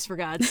twice, for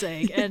God's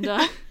sake, and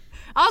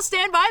I'll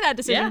stand by that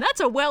decision. Yeah.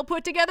 That's a well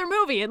put together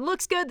movie. It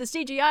looks good. The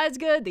CGI is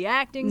good. The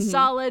acting's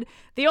solid.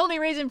 The only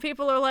reason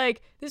people are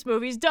like, this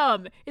movie's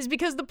dumb, is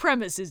because the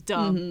premise is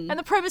dumb, and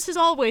the premise has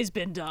always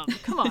been dumb.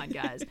 Come on,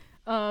 guys.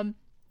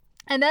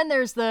 And then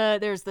there's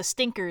the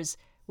stinkers,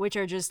 which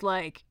are just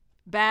like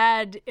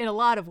bad in a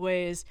lot of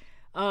ways.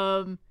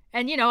 And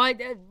you know,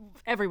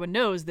 everyone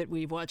knows that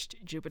we've watched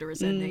Jupiter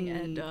Ascending,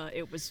 and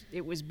it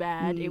was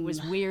bad. It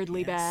was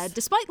weirdly bad,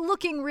 despite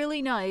looking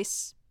really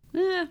nice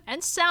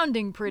and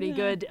sounding pretty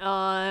good.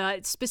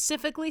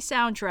 Specifically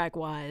soundtrack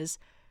wise,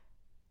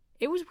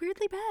 it was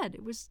weirdly bad.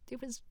 It was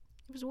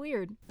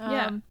weird.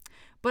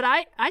 But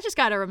I just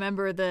gotta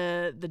remember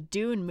the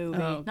Dune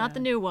movie, not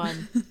the new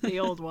one, the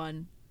old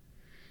one.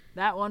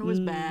 That one was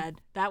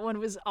bad. That one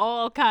was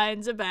all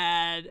kinds of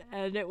bad,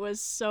 and it was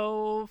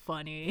so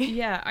funny.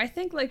 Yeah, I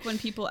think like when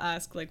people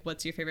ask like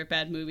what's your favorite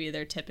bad movie,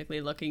 they're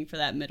typically looking for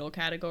that middle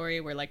category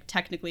where like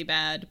technically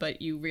bad,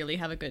 but you really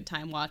have a good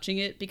time watching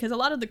it, because a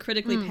lot of the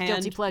critically panned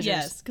guilty pleasures.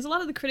 Yes, because a lot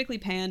of the critically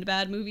panned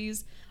bad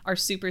movies are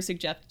super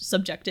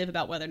subjective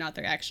about whether or not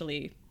they're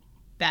actually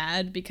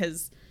bad,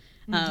 because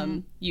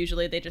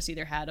usually they just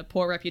either had a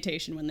poor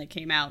reputation when they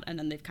came out, and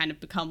then they've kind of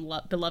become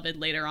beloved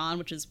later on,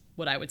 which is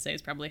what I would say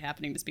is probably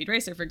happening to Speed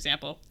Racer, for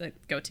example, the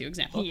go-to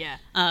example. Yeah.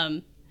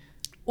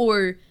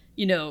 Or,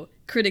 you know,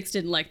 critics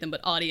didn't like them, but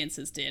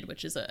audiences did,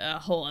 which is a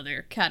whole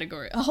other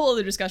category, a whole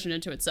other discussion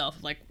into itself,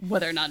 like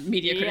whether or not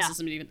media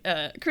criticism even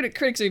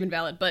critics are even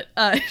valid. But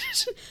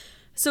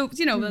so,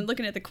 you know, when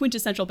looking at the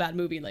quintessential bad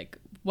movie, like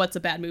what's a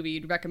bad movie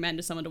you'd recommend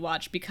to someone to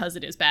watch because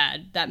it is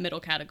bad, that middle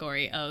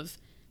category of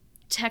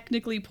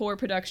technically poor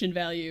production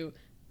value,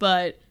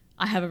 but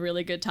I have a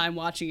really good time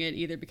watching it,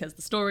 either because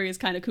the story is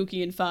kind of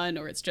kooky and fun,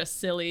 or it's just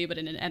silly but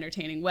in an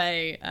entertaining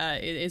way,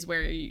 is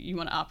where you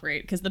want to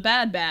operate. Because the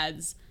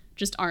bads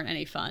just aren't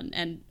any fun.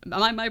 And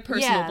my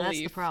personal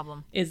belief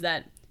is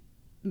that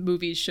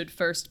movies should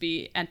first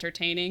be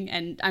entertaining,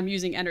 and I'm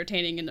using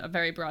entertaining in a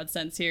very broad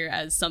sense here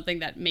as something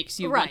that makes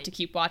you want to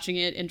keep watching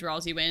it and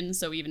draws you in.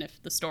 So even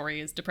if the story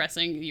is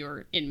depressing,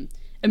 you're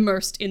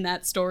immersed in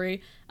that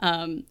story.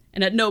 And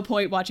at no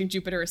point watching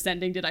Jupiter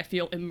Ascending did I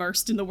feel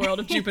immersed in the world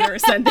of Jupiter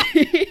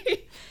Ascending.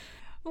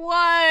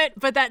 What?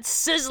 But that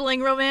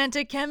sizzling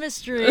romantic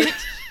chemistry.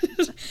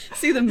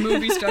 See the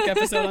Movie Struck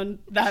episode on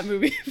that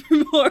movie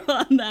for more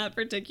on that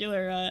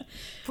particular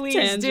Please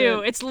tangent.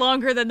 do. It's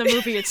longer than the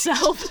movie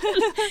itself.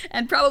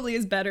 And probably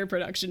is better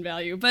production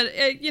value. But,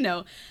 I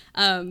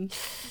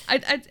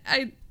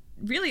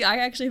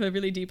actually have a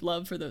really deep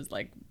love for those,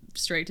 like,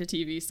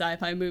 straight-to-TV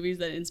sci-fi movies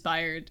that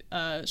inspired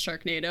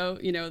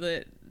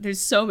Sharknado.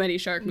 There's so many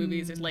shark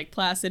movies. There's Lake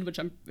Placid, which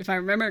if I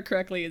remember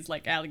correctly, is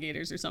like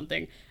alligators or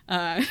something.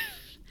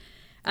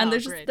 And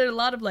there are a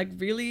lot of like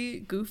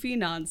really goofy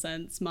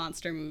nonsense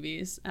monster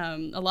movies.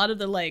 A lot of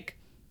the like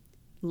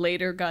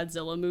later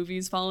Godzilla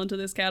movies fall into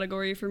this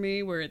category for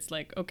me, where it's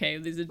like, okay,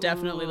 these are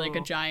definitely like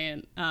a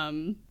giant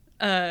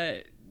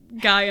guy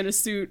in a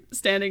suit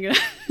standing in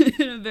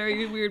a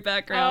very weird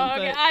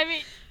background.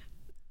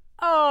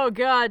 Oh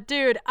god,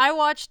 dude! I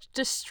watched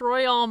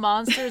Destroy All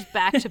Monsters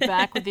back to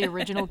back with the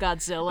original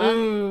Godzilla.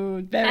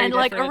 Ooh, very and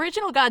like different.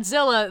 Original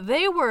Godzilla,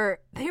 they were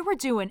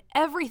doing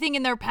everything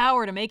in their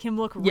power to make him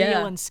look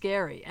real and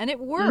scary, and it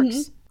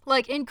works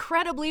like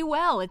incredibly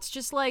well. It's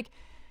just like,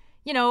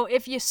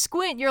 if you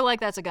squint, you're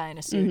like, that's a guy in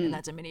a suit and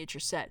that's a miniature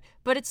set.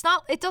 But it's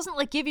not. It doesn't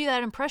like give you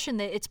that impression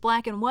that it's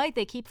black and white.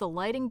 They keep the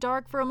lighting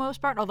dark for the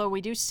most part, although we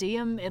do see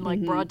him in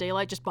like broad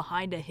daylight just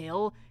behind a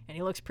hill. And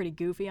he looks pretty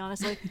goofy,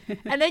 honestly.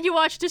 And then you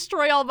watch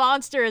Destroy All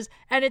Monsters,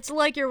 and it's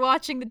like you're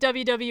watching the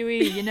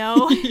WWE,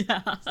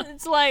 Yeah.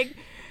 It's like,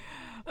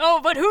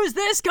 oh, but who's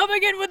this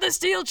coming in with the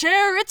steel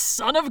chair? It's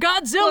Son of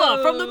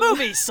Godzilla from the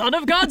movie Son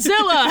of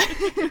Godzilla.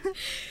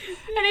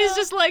 And he's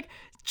just like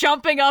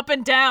jumping up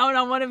and down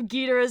on one of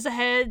Ghidorah's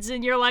heads,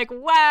 and you're like,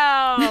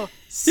 wow,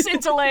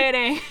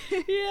 scintillating.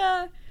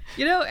 Yeah.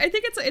 I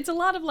think it's a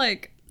lot of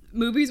like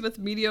movies with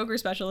mediocre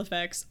special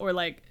effects or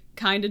like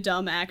kind of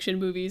dumb action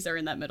movies are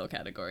in that middle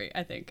category,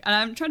 I think. And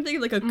I'm trying to think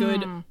of like a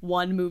good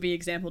one movie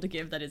example to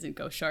give that isn't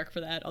Ghost Shark for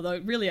that.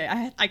 Although really,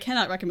 I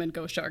cannot recommend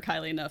Ghost Shark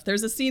highly enough.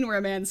 There's a scene where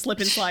a man slip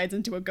and slides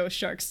into a ghost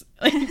shark's.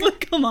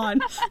 Like, come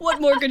on,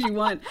 what more could you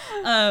want?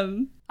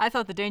 I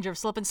thought the danger of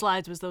slip and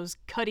slides was those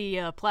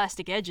cutty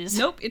plastic edges.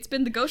 Nope, it's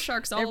been the ghost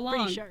sharks all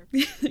along. Pretty sharp.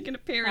 They can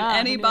appear in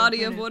any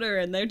body of water,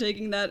 and they're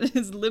taking that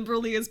as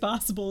liberally as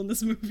possible in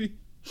this movie.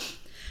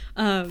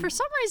 For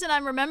some reason,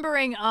 I'm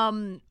remembering.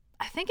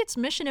 I think it's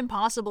Mission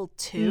Impossible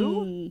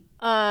 2.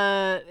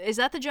 Is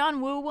that the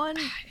John Woo one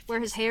where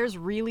his hair's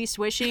really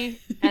swishy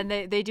and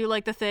they do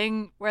like the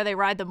thing where they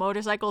ride the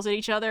motorcycles at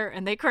each other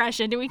and they crash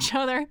into each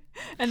other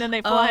and then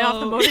they fly off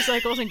the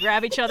motorcycles and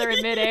grab each other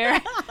in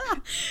midair?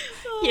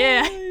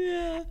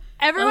 Yeah.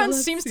 Everyone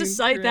seems to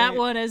cite that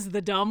one as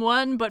the dumb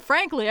one, but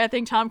frankly, I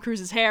think Tom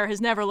Cruise's hair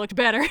has never looked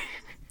better.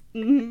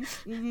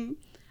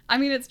 I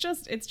mean, it's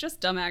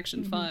just dumb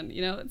action fun,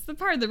 It's the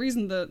part of the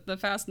reason the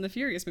Fast and the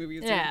Furious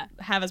movies don't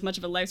have as much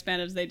of a lifespan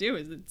as they do.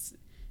 Is it's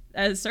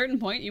at a certain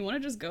point you want to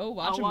just go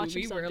watch a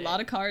movie where a lot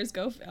of cars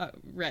go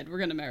red. We're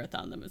gonna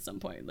marathon them at some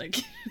point.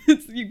 Like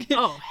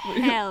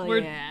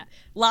yeah!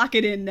 Lock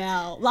it in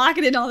now. Lock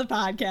it in on the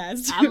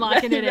podcast. I'm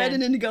locking it in. Red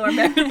and Indigo are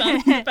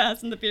marathon the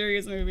Fast and the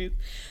Furious movies.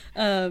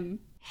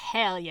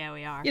 Hell yeah,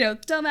 we are.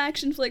 Dumb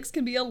action flicks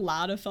can be a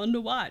lot of fun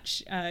to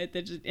watch. And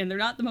they're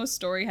not the most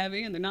story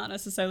heavy, and they're not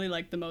necessarily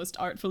like the most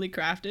artfully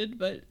crafted,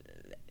 but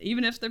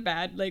even if they're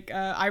bad, like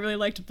I really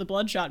liked the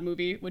Bloodshot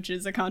movie, which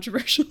is a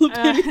controversial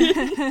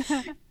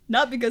opinion.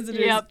 Not because it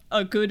is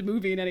a good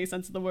movie in any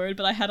sense of the word,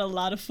 but I had a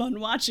lot of fun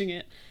watching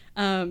it.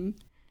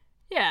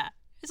 Yeah.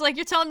 It's like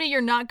you're telling me you're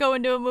not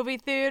going to a movie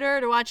theater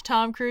to watch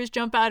Tom Cruise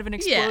jump out of an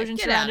explosion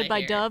surrounded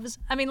by doves?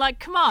 I mean, like,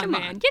 come on,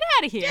 man. Get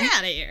out of here. Get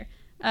out of here.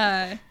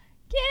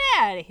 Get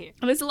out of here.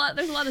 There's a lot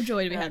of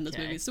joy to be had in those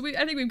movies. So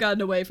I think we've gotten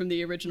away from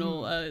the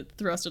original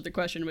thrust of the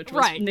question, which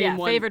was name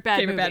one favorite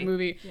bad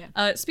movie.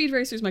 Yeah. Speed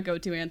Racer is my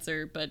go-to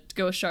answer, but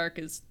Ghost Shark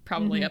is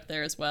probably up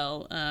there as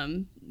well.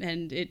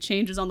 And it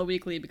changes on the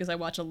weekly because I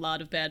watch a lot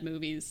of bad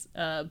movies,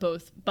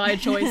 both by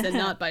choice and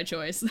not by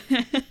choice.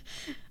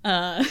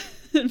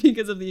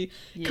 Because of the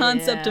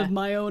concept of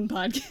my own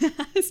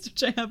podcast,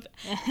 which I have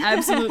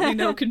absolutely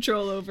no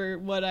control over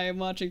what I am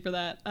watching for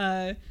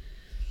that.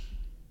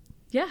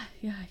 Yeah,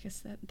 I guess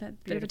that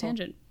bit of a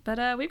tangent.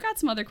 But we've got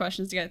some other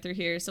questions to get through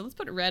here, so let's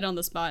put Red on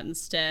the spot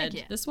instead.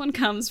 Yeah. This one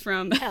comes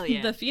from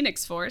the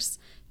Phoenix Force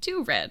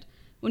to Red.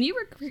 When you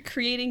were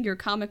creating your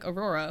comic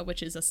Aurora,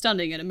 which is a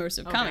stunning and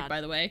immersive comic,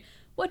 by the way,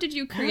 what did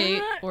you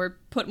create or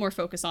put more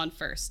focus on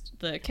first?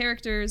 The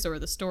characters or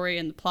the story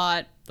and the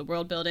plot, the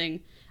world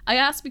building? I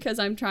ask because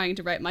I'm trying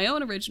to write my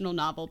own original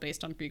novel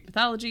based on Greek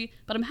mythology,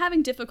 but I'm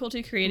having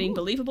difficulty creating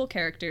believable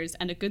characters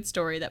and a good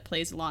story that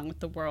plays along with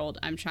the world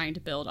I'm trying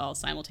to build all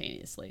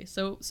simultaneously.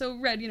 So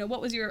Red,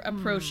 what was your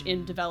approach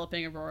in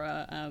developing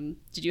Aurora?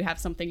 Did you have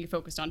something you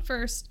focused on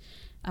first?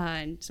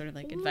 And sort of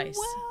like advice?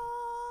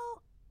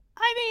 Well,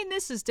 I mean,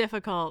 this is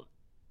difficult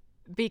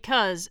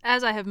because,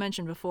 as I have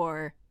mentioned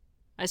before,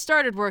 I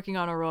started working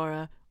on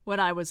Aurora when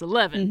I was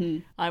 11. Mm-hmm.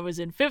 I was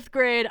in 5th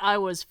grade. I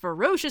was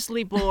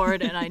ferociously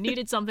bored, and I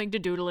needed something to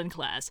doodle in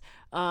class.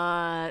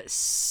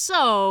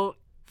 So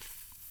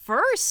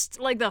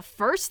the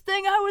first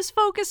thing I was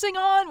focusing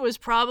on was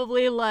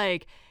probably,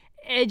 like,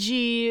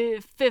 edgy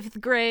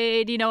 5th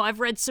grade. I've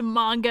read some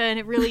manga, and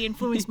it really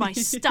influenced my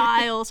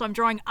style, so I'm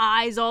drawing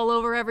eyes all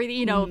over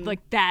everything,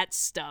 like that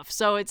stuff.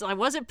 So it's like,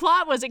 was it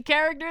plot? Was it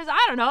characters?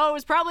 I don't know. It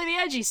was probably the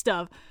edgy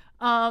stuff.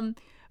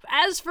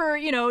 As for,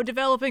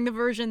 developing the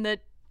version that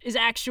is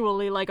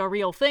actually like a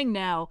real thing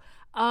now,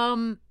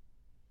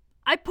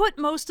 I put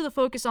most of the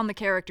focus on the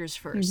characters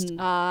first.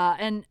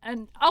 And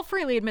I'll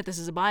freely admit this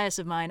is a bias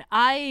of mine.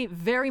 I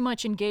very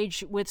much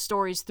engage with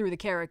stories through the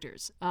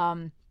characters.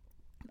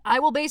 I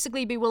will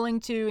basically be willing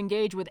to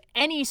engage with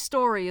any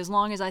story as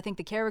long as I think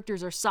the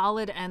characters are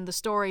solid and the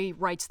story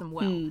writes them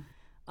well.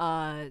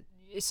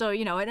 So,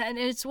 and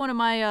it's one of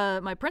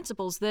my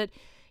principles that,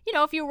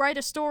 if you write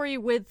a story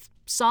with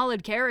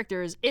solid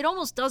characters, it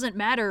almost doesn't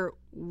matter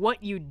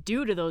what you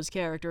do to those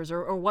characters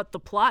or what the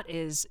plot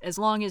is, as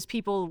long as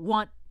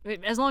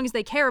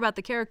they care about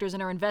the characters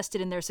and are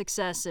invested in their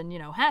success and,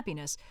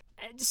 happiness.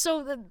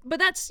 But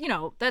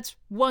that's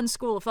one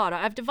school of thought.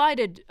 I've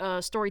divided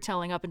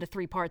storytelling up into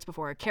 3 parts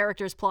before: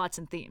 characters, plots,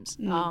 and themes.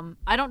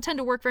 I don't tend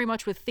to work very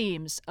much with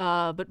themes,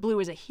 but Blue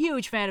is a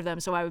huge fan of them,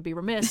 so I would be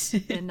remiss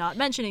in not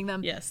mentioning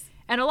them. Yes.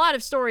 And a lot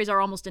of stories are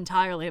almost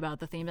entirely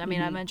about the themes. I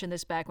mean, I mentioned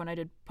this back when I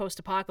did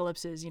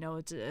Post-Apocalypses.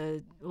 It's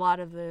a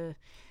lot of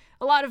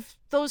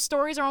those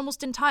stories are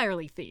almost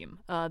entirely theme.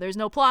 There's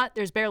no plot.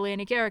 There's barely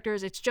any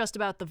characters. It's just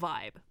about the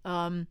vibe.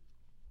 And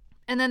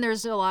then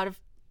there's a lot of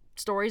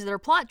stories that are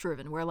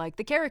plot-driven, where, like,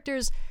 the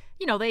characters,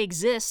 they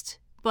exist,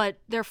 but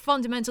they're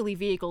fundamentally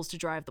vehicles to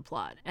drive the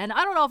plot. And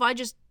I don't know if I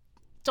just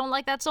don't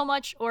like that so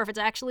much, or if it's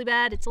actually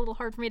bad. It's a little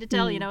hard for me to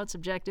tell. It's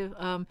subjective.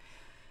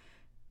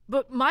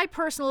 But my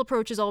personal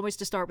approach is always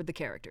to start with the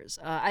characters.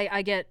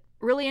 I get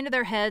really into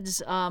their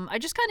heads. I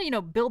just kind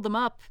of, build them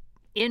up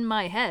in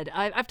my head.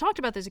 I've talked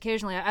about this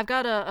occasionally. I've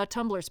got a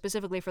Tumblr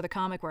specifically for the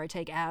comic where I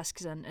take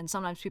asks, and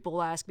sometimes people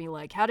will ask me,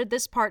 like, how did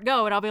this part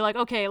go? And I'll be like,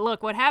 okay,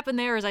 look, what happened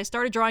there is I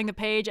started drawing the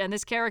page, and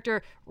this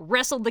character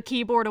wrestled the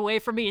keyboard away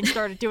from me and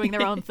started doing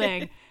their own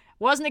thing.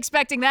 Wasn't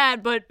expecting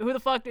that, but who the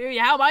fuck,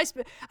 how am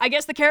I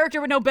guess the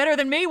character would know better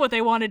than me what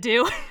they want to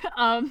do.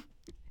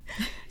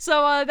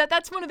 So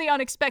that's one of the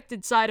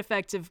unexpected side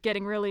effects of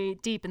getting really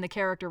deep in the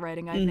character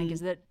writing, I think,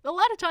 is that a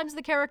lot of times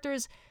the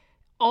characters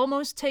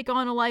almost take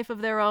on a life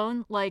of their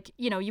own. Like,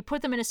 you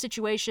put them in a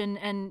situation,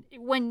 and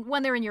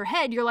when they're in your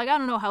head, you're like, I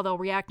don't know how they'll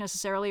react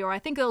necessarily, or I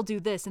think they'll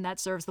do this, and that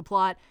serves the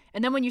plot.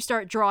 And then when you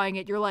start drawing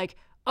it, you're like,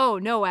 oh,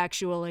 no,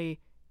 actually,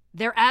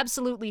 they're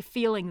absolutely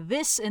feeling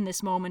this in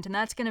this moment, and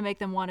that's going to make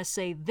them want to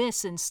say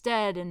this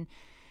instead. And,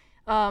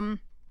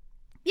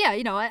 yeah,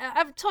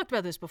 I've talked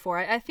about this before.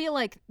 I feel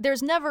like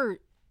there's never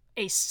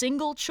a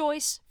single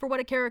choice for what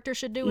a character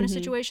should do in a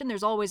situation.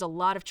 There's always a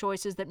lot of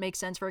choices that make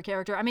sense for a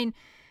character. I mean,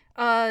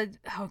 oh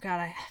God,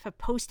 I have a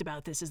post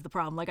about this is the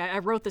problem. Like, I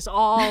wrote this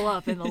all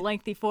up in the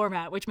lengthy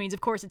format, which means,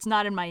 of course, it's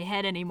not in my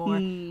head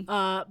anymore.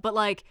 But,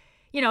 like,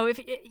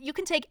 if you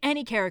can take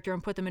any character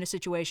and put them in a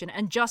situation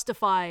and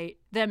justify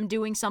them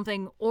doing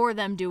something or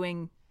them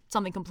doing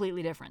something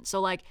completely different. So,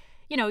 like,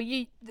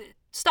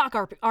 stock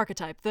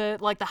archetype, the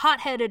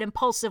hot-headed,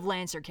 impulsive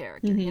Lancer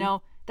character,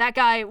 that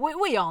guy,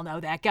 we all know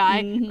that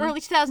guy.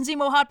 Early 2000s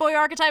emo hot boy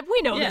archetype,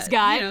 we know this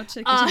guy.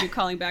 To continue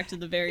calling back to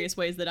the various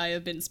ways that I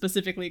have been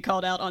specifically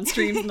called out on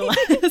streams in the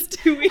last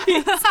 2 weeks.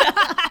 Why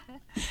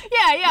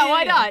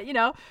not,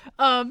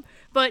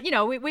 But,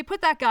 we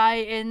put that guy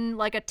in,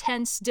 like, a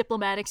tense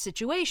diplomatic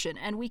situation,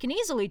 and we can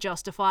easily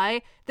justify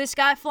this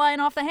guy flying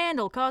off the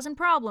handle, causing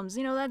problems.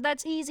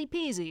 That's easy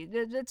peasy.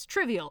 That's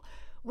trivial.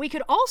 We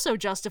could also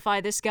justify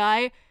this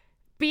guy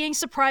being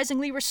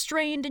surprisingly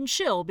restrained and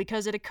chill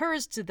because it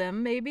occurs to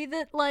them maybe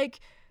that,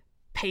 like,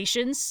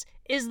 patience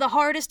is the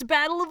hardest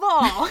battle of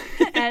all.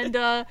 And,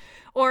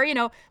 or,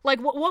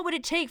 what would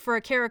it take for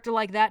a character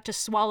like that to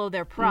swallow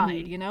their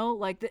pride,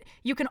 Like,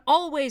 you can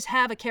always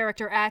have a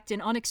character act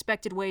in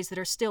unexpected ways that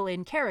are still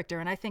in character.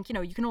 And I think,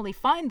 you can only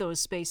find those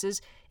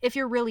spaces if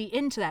you're really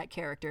into that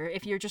character,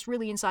 if you're just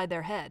really inside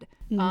their head.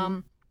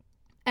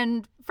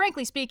 And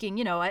frankly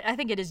speaking, I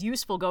think it is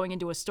useful going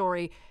into a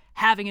story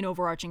having an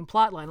overarching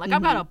plot line. Like,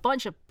 I've got a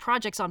bunch of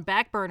projects on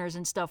back burners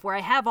and stuff where I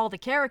have all the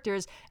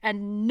characters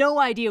and no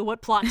idea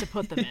what plot to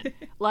put them in.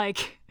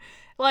 Like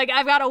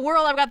I've got a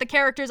world, I've got the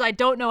characters, I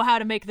don't know how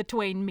to make the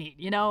twain meet,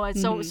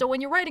 So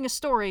when you're writing a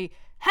story,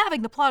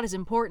 having the plot is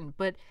important,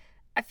 but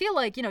I feel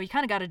like, you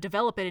kind of got to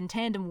develop it in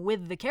tandem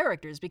with the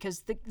characters,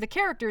 because the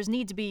characters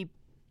need to be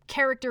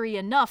character-y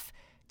enough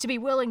to be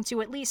willing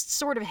to at least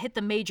sort of hit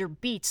the major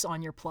beats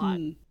on your plot,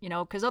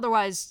 because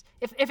otherwise,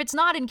 if it's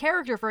not in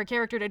character for a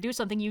character to do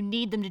something you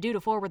need them to do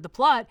to forward the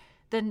plot,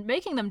 then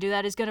making them do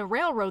that is going to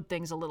railroad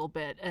things a little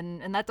bit,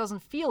 and that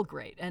doesn't feel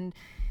great. And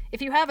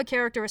if you have a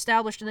character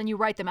established and then you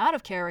write them out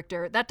of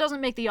character, that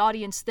doesn't make the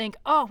audience think,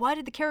 oh, why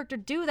did the character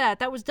do that?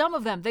 That was dumb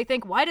of them. They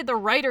think, why did the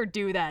writer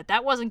do that?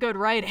 That wasn't good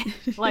writing.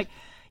 Like,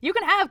 you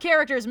can have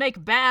characters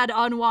make bad,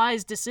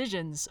 unwise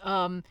decisions.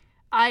 I've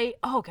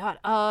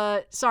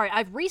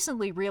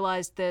recently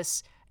realized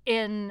this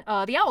in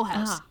The Owl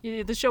House,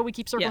 the show we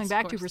keep circling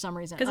back to for some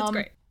reason. Because it's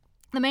great.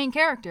 The main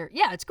character,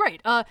 yeah, it's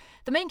great. The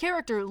main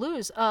character,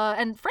 Luz,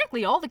 and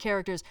frankly, all the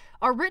characters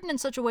are written in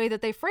such a way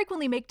that they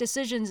frequently make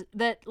decisions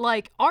that,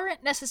 like,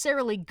 aren't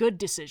necessarily good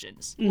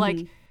decisions. Mm-hmm.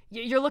 Like,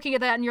 you're looking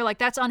at that and you're like,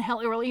 that's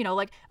unhealthy, or,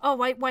 like, oh,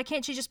 why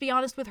can't she just be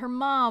honest with her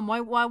mom?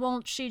 Why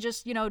won't she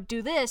just,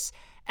 do this?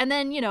 And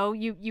then,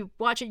 you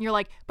watch it and you're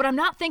like, but I'm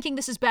not thinking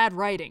this is bad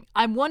writing.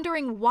 I'm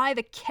wondering why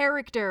the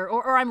character,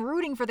 or I'm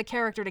rooting for the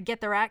character to get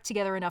their act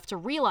together enough to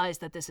realize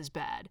that this is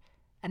bad.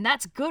 And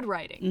that's good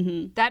writing.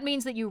 Mm-hmm. That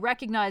means that you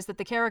recognize that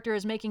the character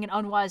is making an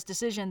unwise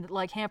decision that,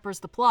 like, hampers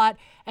the plot,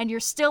 and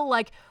you're still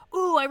like,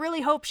 ooh, I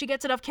really hope she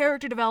gets enough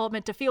character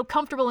development to feel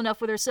comfortable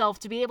enough with herself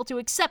to be able to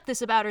accept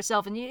this about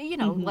herself. And,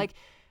 like,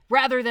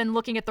 rather than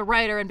looking at the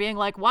writer and being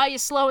like, why are you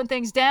slowing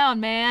things down,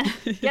 man?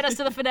 Get us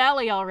to the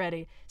finale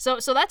already. So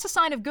that's a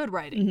sign of good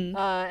writing.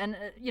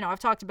 Mm-hmm. I've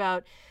talked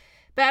about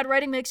bad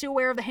writing makes you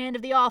aware of the hand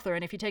of the author.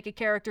 And if you take a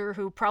character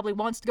who probably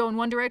wants to go in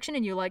one direction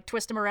and you, like,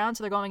 twist them around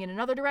so they're going in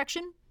another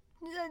direction,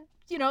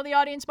 the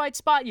audience might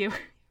spot you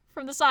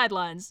from the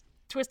sidelines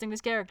twisting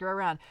this character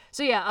around.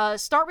 So yeah,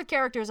 start with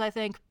characters, I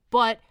think,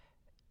 but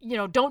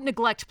don't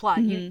neglect plot.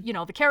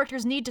 Mm-hmm. The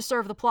characters need to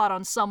serve the plot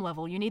on some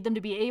level. You need them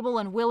to be able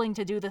and willing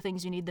to do the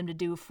things you need them to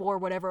do for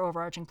whatever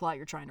overarching plot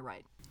you're trying to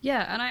write.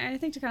 Yeah, and I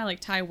think to kind of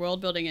like tie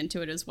world building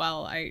into it as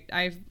well,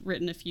 I've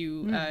written a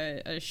few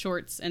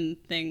shorts and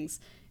things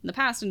in the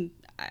past, and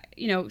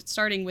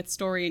starting with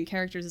story and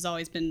characters has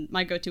always been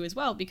my go-to as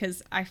well,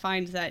 because I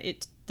find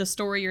that the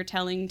story you're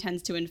telling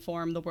tends to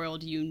inform the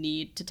world you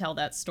need to tell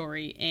that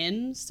story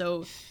in.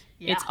 So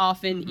it's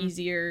often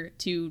easier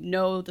to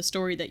know the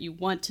story that you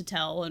want to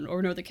tell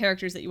or know the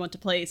characters that you want to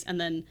place,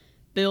 and then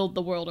build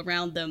the world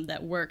around them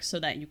that works so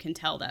that you can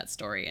tell that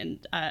story.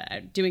 And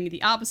doing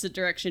the opposite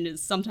direction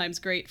is sometimes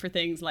great for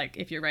things like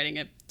if you're writing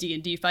a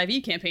D&D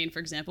 5e campaign, for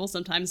example.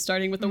 Sometimes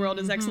starting with the world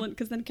is excellent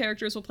because then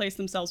characters will place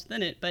themselves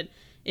within it. But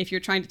if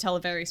you're trying to tell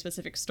a very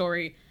specific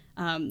story,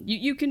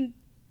 you can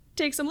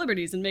take some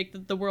liberties and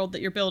make the world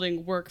that you're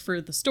building work for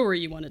the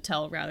story you want to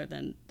tell rather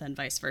than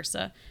vice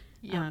versa.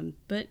 Yeah.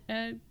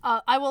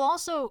 I will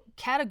also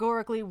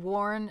categorically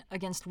warn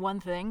against one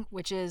thing,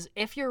 which is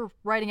if you're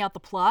writing out the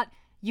plot,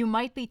 you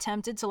might be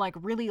tempted to like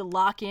really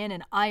lock in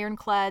an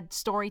ironclad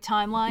story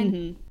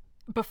timeline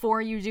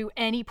before you do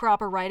any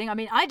proper writing. I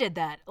mean, I did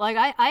that. Like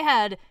I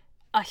had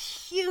a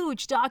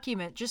huge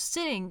document just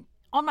sitting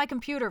on my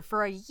computer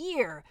for a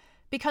year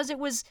because it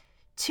was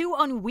too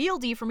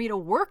unwieldy for me to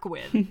work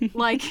with.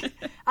 Like,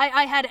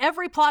 I had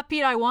every plot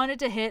beat I wanted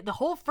to hit. The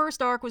whole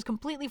first arc was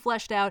completely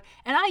fleshed out,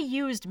 and I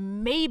used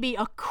maybe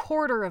a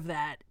quarter of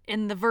that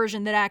in the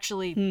version that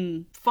actually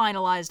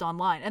finalized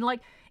online. And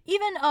like,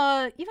 even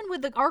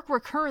with the arc we're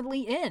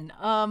currently in,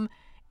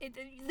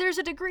 there's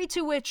a degree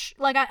to which,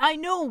 like, I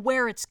know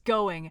where it's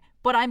going,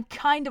 but I'm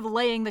kind of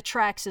laying the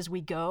tracks as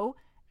we go.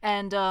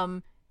 And,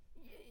 on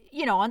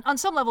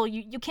some level,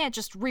 you can't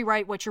just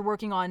rewrite what you're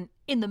working on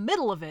in the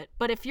middle of it.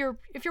 But if you're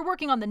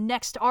working on the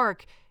next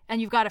arc and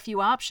you've got a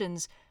few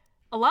options,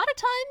 a lot of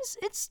times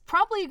it's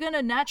probably going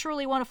to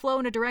naturally want to flow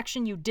in a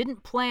direction you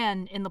didn't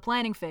plan in the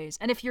planning phase.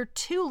 And if you're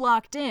too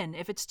locked in,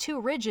 if it's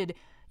too rigid,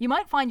 you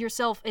might find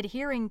yourself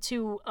adhering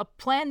to a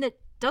plan that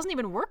doesn't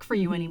even work for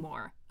you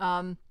anymore.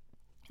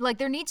 Like,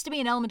 there needs to be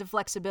an element of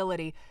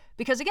flexibility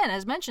because, again,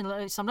 as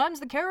mentioned, sometimes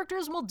the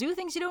characters will do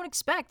things you don't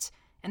expect.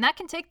 And that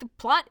can take the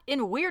plot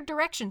in weird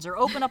directions or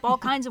open up all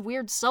kinds of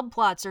weird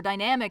subplots or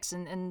dynamics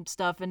and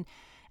stuff. And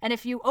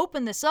if you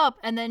open this up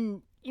and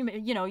then,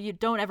 you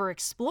don't ever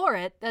explore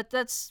it, that's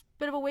a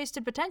bit of a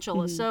wasted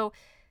potential. So,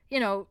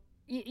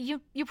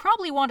 you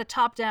probably want a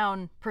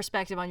top-down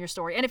perspective on your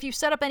story. And if you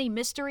set up any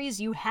mysteries,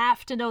 you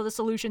have to know the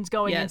solutions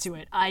going into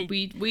it.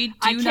 We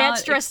do not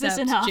stress this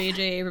enough.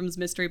 J.J. Abrams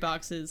mystery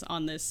boxes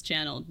on this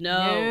channel.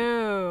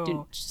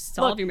 No.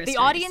 Solve your mysteries.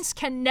 The audience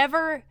can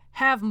never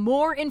have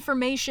more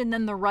information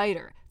than the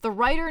writer. The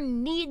writer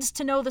needs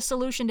to know the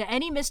solution to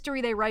any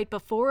mystery they write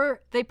before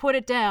they put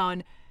it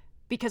down,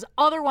 because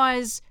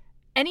otherwise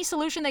any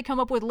solution they come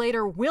up with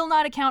later will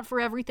not account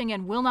for everything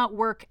and will not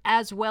work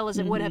as well as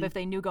it would have if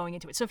they knew going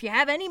into it. So if you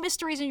have any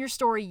mysteries in your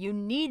story, you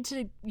need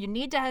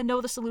to know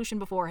the solution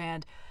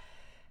beforehand.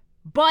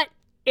 But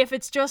if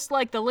it's just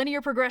like the linear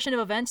progression of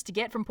events to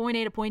get from point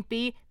A to point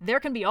B, there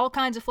can be all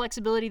kinds of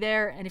flexibility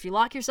there. And if you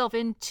lock yourself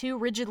in too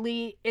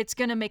rigidly, it's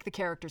going to make the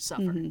characters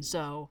suffer.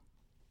 So,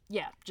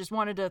 yeah, just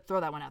wanted to throw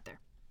that one out there.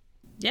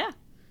 Yeah.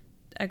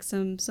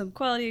 some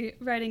quality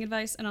writing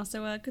advice, and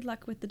also good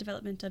luck with the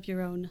development of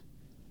your own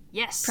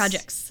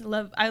projects.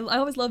 I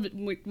always love it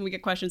when we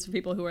get questions from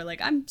people who are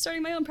like, I'm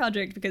starting my own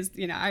project, because,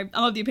 you know, I'm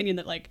of the opinion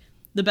that, like,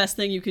 the best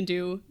thing you can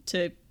do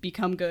to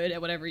become good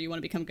at whatever you want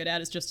to become good at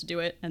is just to do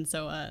it. And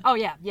so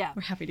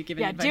we're happy to give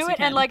any advice. Do it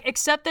and, like,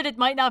 accept that it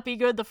might not be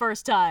good the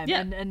first time.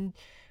 And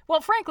well,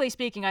 frankly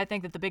speaking, I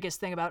think that the biggest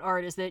thing about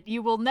art is that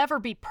you will never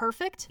be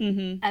perfect,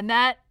 and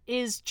that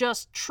is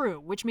just true,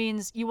 which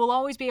means you will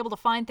always be able to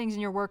find things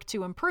in your work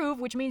to improve,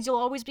 which means you'll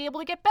always be able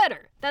to get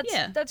better.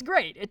 That's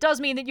great. It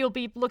does mean that you'll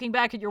be looking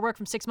back at your work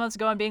from 6 months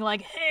ago and being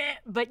like,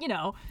 but, you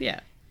know.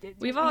 Yeah.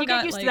 We've all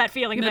got, get used like, to that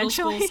feeling middle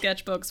eventually. school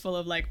sketchbooks full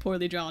of, like,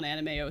 poorly drawn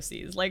anime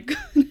OCs. Like,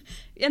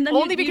 and then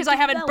only because I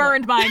haven't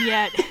burned mine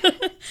yet.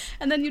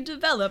 And then you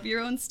develop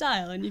your own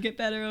style, and you get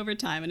better over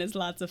time, and it's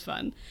lots of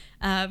fun.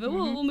 But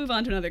we'll move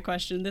on to another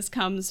question. This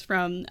comes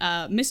from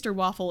Mr.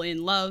 Waffle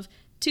in Love.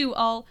 To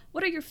all,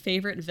 what are your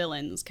favorite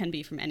villains? Can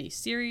be from any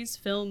series,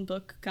 film,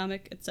 book,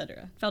 comic,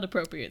 etc. Felt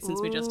appropriate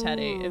since we just had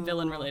a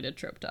villain-related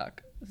trope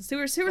talk. So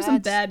who are some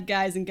bad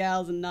guys and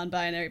gals and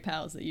non-binary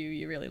pals that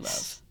you really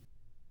love?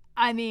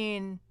 I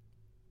mean,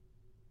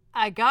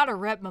 I gotta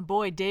rep my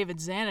boy David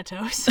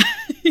Xanatos.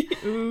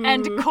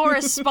 And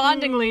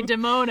correspondingly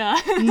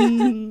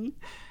Demona.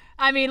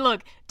 I mean,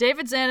 look,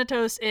 David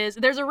Xanatos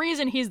there's a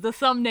reason he's the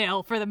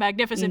thumbnail for the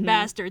Magnificent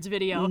Bastards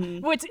video.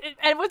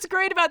 What's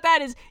great about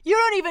that is you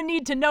don't even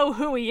need to know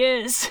who he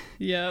is.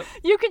 Yep.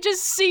 You could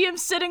just see him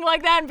sitting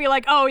like that and be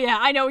like, oh yeah,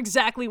 I know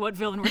exactly what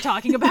villain we're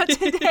talking about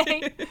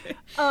today.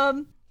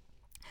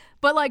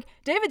 But, like,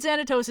 David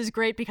Xanatos is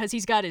great because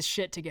he's got his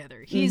shit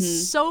together.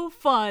 He's so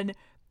fun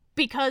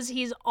because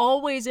he's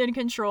always in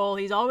control.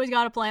 He's always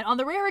got a plan. On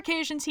the rare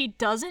occasions he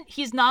doesn't,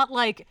 he's not,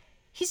 like,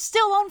 he's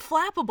still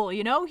unflappable,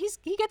 you know?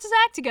 He gets his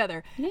act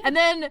together. Yeah. And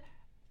then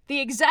the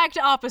exact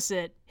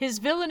opposite, his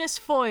villainous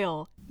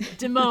foil,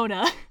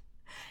 Demona,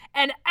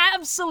 an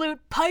absolute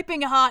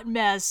piping hot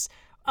mess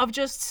of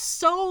just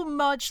so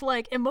much,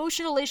 like,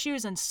 emotional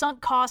issues and sunk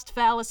cost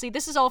fallacy.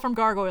 This is all from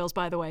Gargoyles,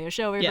 by the way, a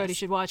show everybody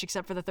should watch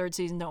except for the third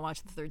season. Don't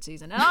watch the third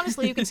season. And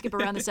honestly, you can skip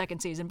around the second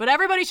season, but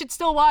everybody should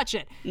still watch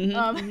it.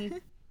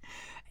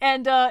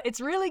 And it's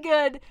really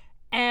good,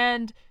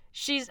 and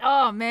she's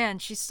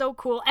so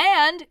cool.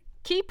 And,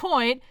 key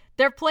point,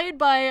 they're played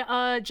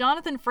by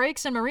Jonathan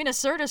Frakes and Marina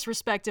Sirtis,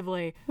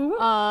 respectively.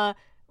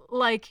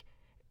 Like,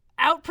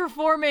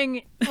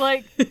 outperforming,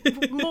 like,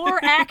 more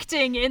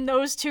acting in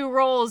those two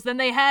roles than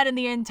they had in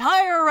the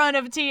entire run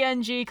of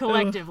TNG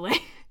collectively.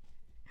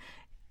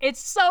 It's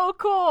so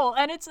cool,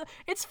 and it's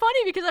funny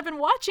because I've been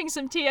watching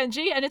some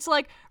TNG, and it's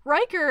like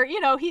Riker, you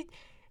know,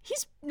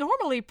 he's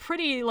normally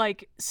pretty,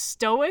 like,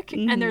 stoic,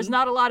 and there's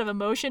not a lot of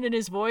emotion in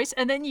his voice,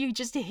 and then you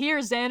just hear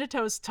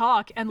Xanatos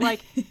talk, and,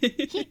 like,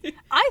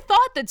 I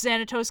thought that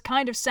Xanatos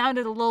kind of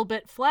sounded a little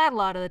bit flat a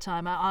lot of the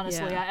time,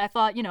 honestly. I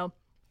thought, you know,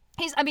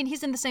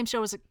 he's in the same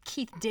show as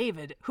Keith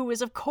David, who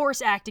is, of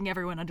course, acting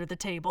everyone under the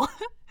table.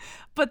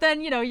 But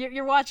then, you know,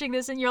 you're watching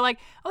this and you're like,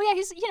 oh yeah,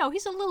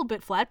 he's a little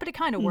bit flat, but it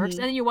kind of works.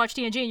 And then you watch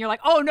TNG and you're like,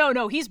 oh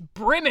no, he's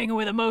brimming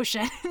with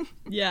emotion.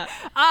 Yeah.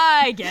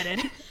 I get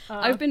it.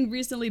 I've been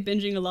recently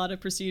binging a lot of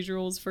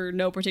procedurals for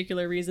no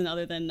particular reason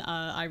other than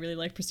I really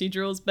like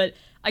procedurals, but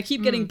I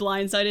keep getting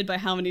blindsided by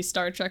how many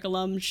Star Trek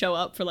alums show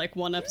up for, like,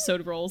 one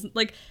episode roles.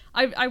 Like,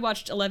 I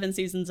watched 11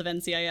 seasons of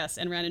NCIS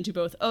and ran into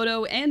both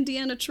Odo and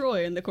Deanna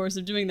Troi in the course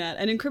of doing that.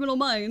 And in Criminal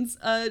Minds,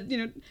 you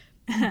know,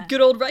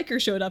 good old Riker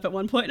showed up at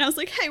one point, and I was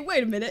like, hey,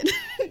 wait a minute.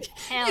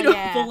 You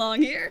don't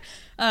belong here.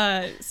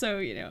 So,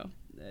 you know,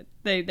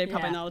 they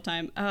pop in all the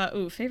time.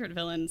 Favorite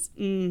villains.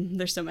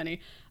 There's so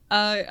many.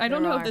 I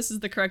don't know if this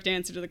is the correct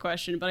answer to the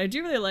question, but I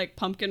do really like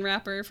Pumpkin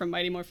Rapper from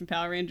Mighty Morphin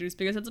Power Rangers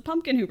because it's a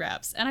pumpkin who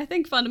raps. And I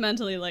think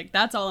fundamentally, like,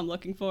 that's all I'm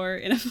looking for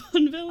in a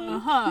fun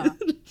villain.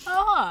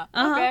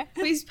 Okay.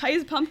 He's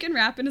pumpkin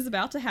rapping is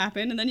about to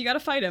happen, and then you gotta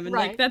fight him, and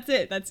like that's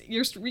it.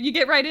 You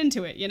get right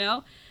into it, you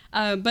know.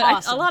 But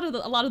awesome.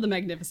 A lot of the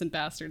Magnificent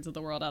Bastards of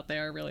the world out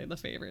there are really the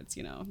favorites.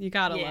 You know, you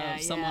gotta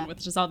love someone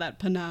with just all that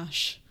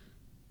panache.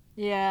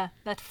 Yeah,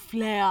 that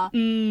flair.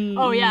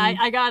 Oh yeah,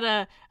 I got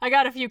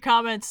a few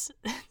comments.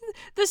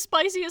 The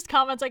spiciest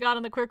comments I got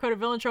on the Queer Coded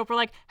Villain trope were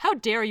like, "How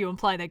dare you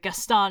imply that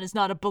Gaston is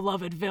not a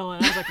beloved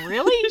villain?" I was like,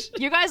 "Really?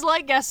 You guys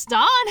like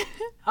Gaston?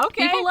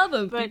 Okay, people love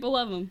him. People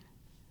love him.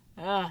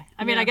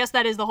 I mean, I guess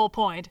that is the whole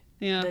point.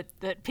 Yeah,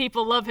 that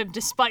people love him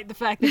despite the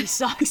fact that he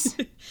sucks.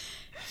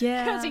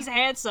 Yeah, because he's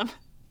handsome.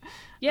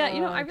 Yeah,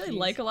 you know, I really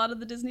like a lot of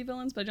the Disney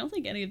villains, but I don't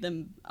think any of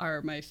them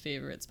are my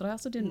favorites. But I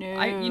also didn't.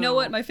 No. You know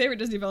what? My favorite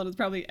Disney villain is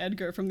probably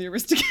Edgar from the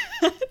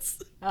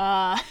Aristocats.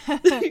 I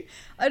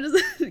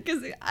just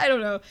because I don't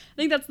know. I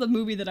think that's the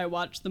movie that I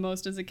watched the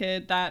most as a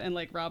kid. That and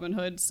like Robin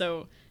Hood.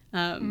 So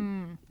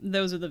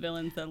those are the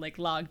villains that like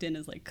logged in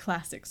as like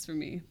classics for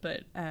me.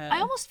 But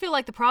I almost feel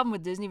like the problem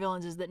with Disney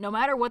villains is that no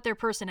matter what their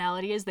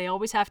personality is, they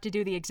always have to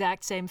do the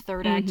exact same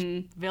third act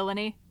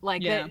villainy.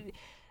 Like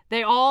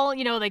they all,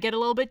 you know, they get a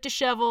little bit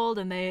disheveled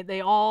and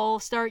they all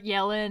start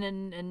yelling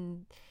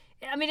and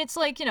I mean, it's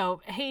like,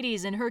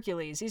 Hades in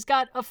Hercules. He's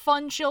got a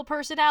fun, chill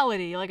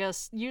personality, like a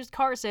used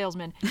car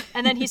salesman.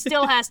 And then he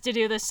still has to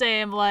do the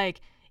same,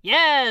 like,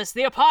 yes,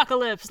 the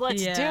apocalypse,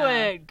 let's do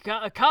it.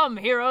 Come,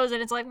 heroes.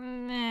 And it's like, all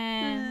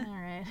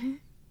right.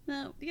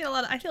 No, you get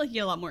I feel like you get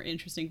a lot more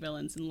interesting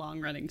villains in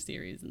long-running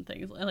series and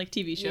things. Like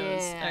TV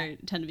shows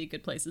tend to be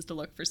good places to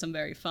look for some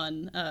very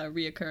fun,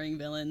 reoccurring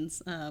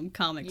villains.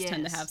 Comics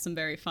tend to have some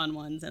very fun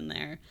ones in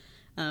there.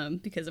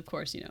 Because, of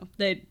course,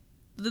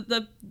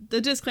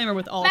 the disclaimer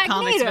with all Magneto,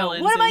 comics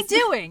villains. What am I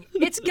doing?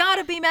 It's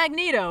gotta be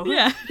Magneto.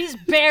 Yeah. He's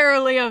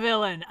barely a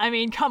villain. I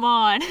mean, come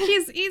on.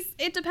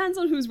 It depends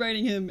on who's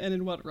writing him and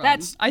in what run.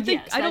 I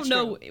don't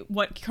know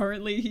what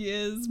currently he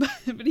is,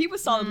 but he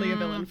was solidly a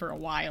villain for a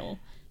while.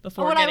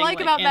 Before getting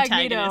antagonist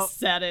Magneto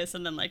status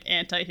and then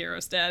anti-hero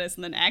status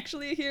and then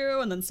actually a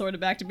hero and then sort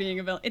of back to being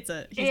a villain. He's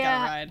got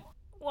a ride.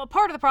 Well,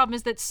 part of the problem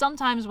is that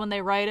sometimes when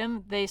they write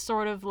him, they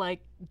sort of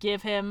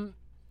give him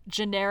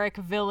generic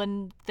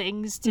villain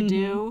things to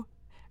do.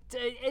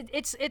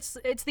 It's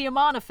the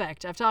Amon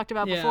effect I've talked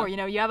about before.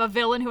 You have a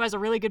villain who has a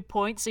really good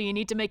point, so you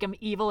need to make him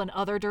evil in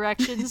other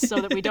directions so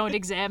that we don't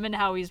examine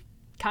how he's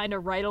kind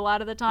of right a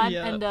lot of the time.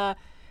 And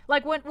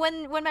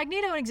when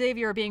Magneto and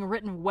Xavier are being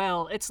written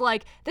well, it's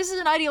like, this is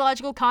an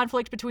ideological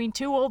conflict between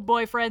two old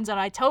boyfriends, and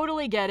I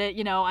totally get it.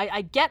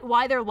 I get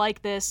why they're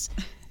like this,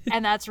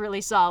 and that's really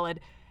solid.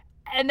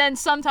 And then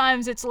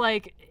sometimes it's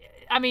like,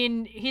 I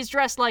mean, he's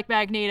dressed like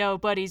Magneto,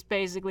 but he's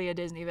basically a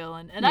Disney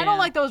villain, and I don't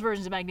like those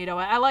versions of Magneto.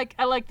 I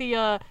like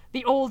the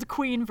old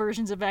Queen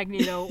versions of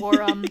Magneto, or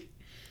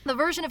the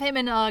version of him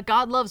in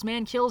God Loves,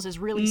 Man Kills is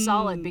really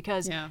solid,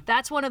 because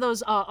that's one of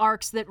those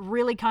arcs that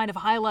really kind of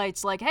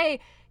highlights, like,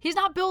 hey, he's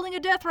not building a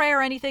death ray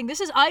or anything. This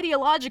is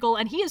ideological,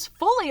 and he is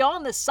fully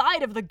on the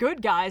side of the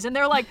good guys. And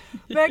they're like,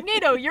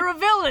 Magneto, you're a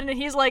villain. And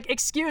he's like,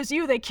 excuse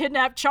you, they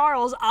kidnapped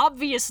Charles.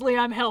 Obviously,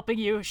 I'm helping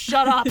you.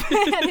 Shut up.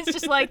 And it's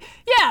just like,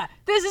 yeah,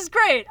 this is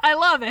great. I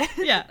love it.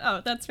 Yeah.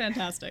 Oh, that's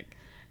fantastic.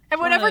 And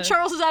whenever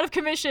Charles is out of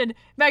commission,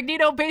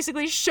 Magneto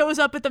basically shows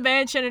up at the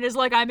mansion and is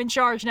like, I'm in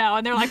charge now.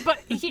 And they're like, but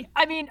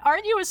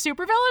aren't you a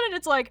supervillain? And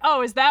it's like,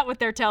 oh, is that what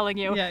they're telling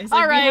you? Yeah, he's all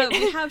like, right.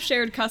 We have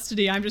shared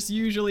custody. I'm just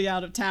usually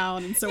out of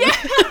town. And so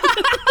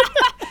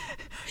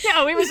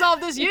we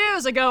resolved this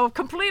years ago,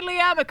 completely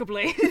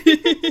amicably.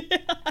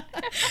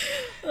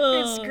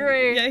 It's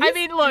great. Yeah, I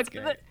mean, look,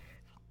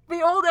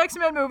 the old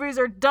X-Men movies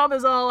are dumb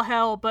as all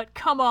hell, but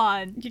come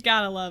on. You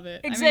gotta love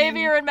it.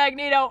 Xavier and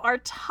Magneto are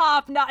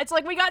top notch. It's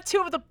like we got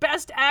two of the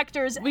best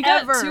actors ever. We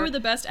got two of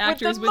the best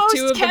actors with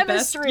two of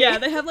chemistry. the best. Yeah,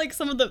 they have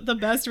some of the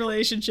best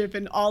relationship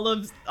in all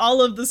of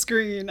the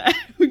screen.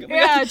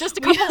 Just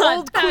a couple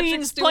old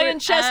queens playing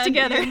chess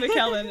together. Ian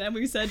McKellen, and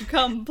we said,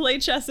 come play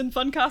chess in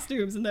fun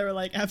costumes, and they were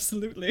like,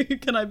 absolutely.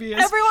 Can I be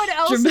Everyone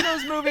else in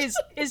those movies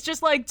is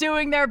just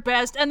doing their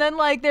best, and then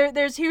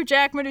there's Hugh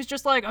Jackman who's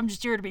just like, I'm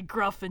just here to be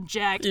gruff and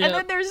jacked. And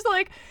then there's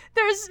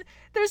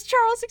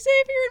Charles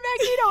Xavier and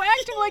Magneto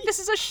acting like this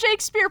is a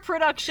Shakespeare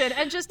production,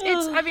 and just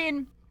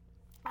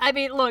I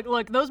mean,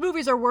 look, those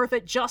movies are worth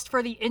it just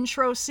for the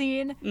intro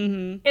scene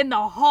in the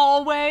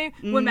hallway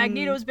when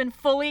Magneto's been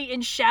fully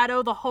in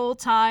shadow the whole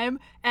time,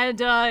 and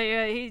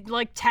he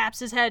taps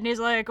his head and he's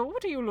like,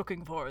 what are you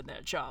looking for in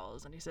there,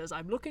 Charles? And he says,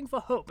 I'm looking for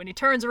hope. And he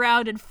turns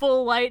around in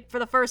full light for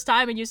the first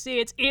time, and you see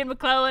it's Ian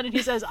McKellen, and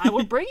he says, I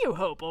will bring you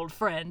hope, old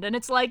friend. And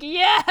it's like,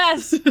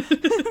 yes! And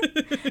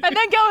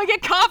then go and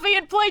get coffee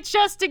and play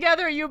chess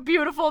together, you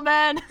beautiful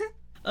man.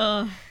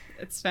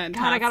 It's fantastic.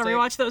 God, I gotta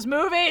rewatch those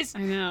movies. I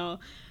know.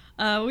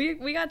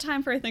 We got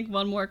time for, I think,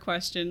 one more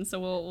question, so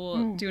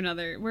we'll do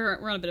another. We're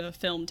on a bit of a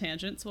film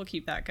tangent, so we'll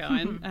keep that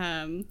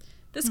going.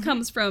 This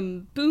comes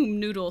from Boom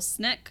Noodle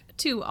Sneck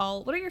to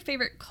all. What are your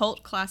favorite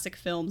cult classic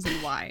films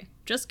and why?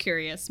 Just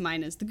curious.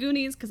 Mine is The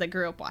Goonies because I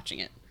grew up watching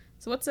it.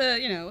 So what's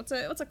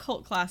a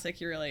cult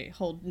classic you really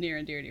hold near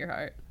and dear to your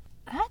heart?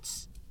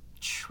 That's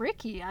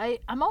tricky.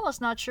 I'm almost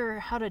not sure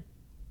how to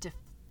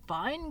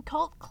define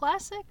cult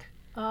classic.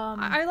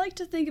 I like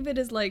to think of it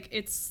as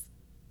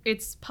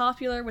it's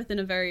popular within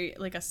a very a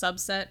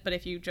subset, but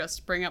if you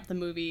just bring up the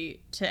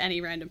movie to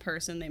any random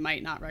person, they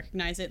might not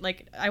recognize it.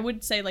 I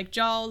would say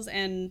Jaws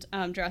and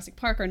Jurassic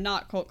Park are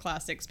not cult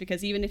classics,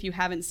 because even if you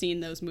haven't seen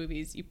those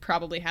movies, you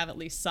probably have at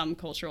least some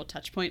cultural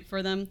touch point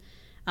for them.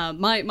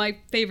 My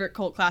favorite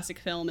cult classic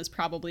film is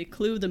probably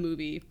Clue the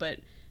movie, but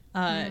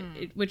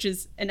which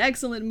is an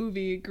excellent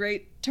movie,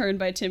 great turn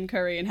by Tim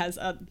Curry, and has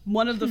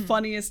one of the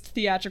funniest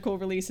theatrical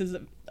releases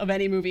of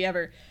any movie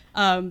ever,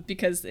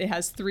 because it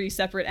has 3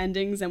 separate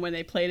endings, and when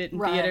they played it in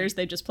theaters,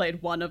 they just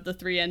played one of the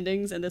 3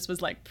 endings, and this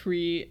was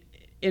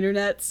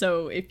pre-internet,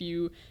 so if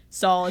you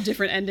saw a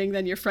different ending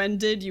than your friend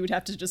did, you would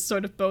have to just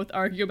sort of both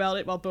argue about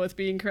it while both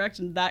being correct,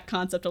 and that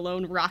concept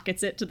alone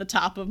rockets it to the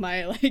top of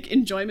my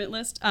enjoyment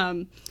list.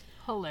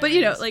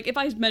 Hilarious. But if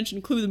I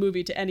mention Clue the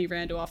movie to any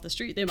rando off the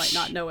street, they might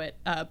not know it,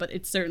 but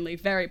it's certainly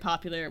very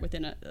popular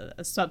within a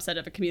subset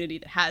of a community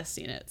that has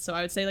seen it. So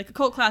I would say a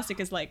cult classic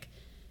is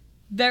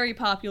very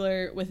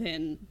popular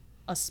within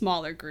a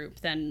smaller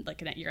group than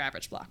your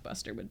average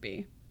blockbuster would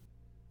be.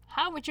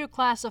 How would you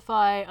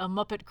classify A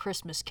Muppet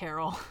Christmas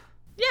Carol?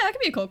 Yeah, that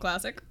could be a cult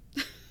classic.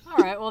 All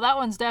right, well, that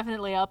one's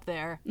definitely up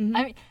there. Mm-hmm.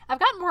 I mean, I've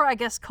got more, I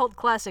guess, cult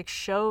classic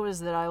shows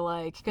that I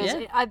like. Because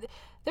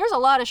there's a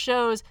lot of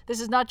shows. This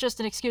is not just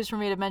an excuse for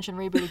me to mention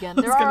Reboot again.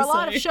 There are a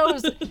lot of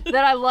shows that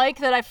I like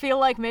that I feel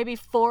like maybe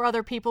 4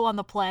 other people on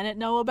the planet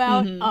know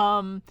about.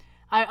 Mm-hmm.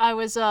 I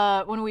was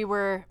when we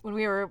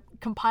were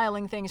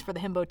compiling things for the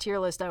Himbo tier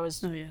list, I was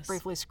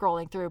briefly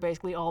scrolling through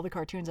basically all the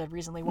cartoons I've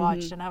recently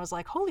watched, and I was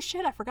like, holy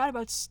shit, I forgot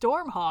about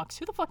Stormhawks.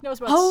 Who the fuck knows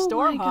about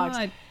Stormhawks?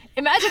 My God.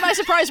 Imagine my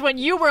surprise when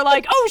you were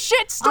like, oh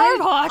shit,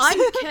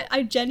 Stormhawks!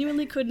 I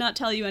genuinely could not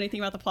tell you anything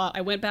about the plot.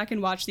 I went back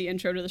and watched the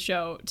intro to the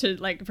show to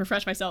like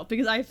refresh myself,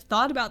 because I've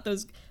thought about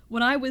those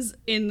when I was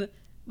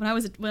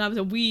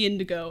a wee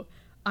indigo.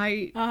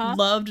 I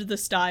loved the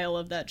style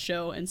of that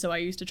show, and so I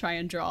used to try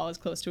and draw as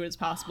close to it as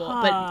possible.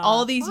 But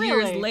all these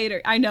years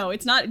later, I know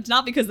it's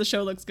not because the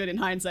show looks good in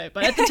hindsight,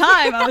 but at the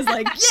time I was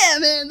like, yeah,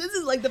 man, this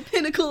is like the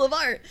pinnacle of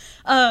art.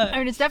 I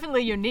mean, it's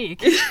definitely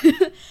unique.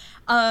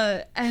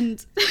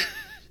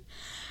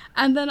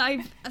 And then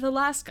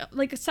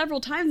several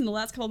times in the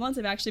last couple of months,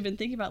 I've actually been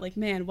thinking about, like,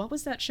 man, what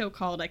was that show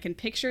called? I can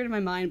picture it in my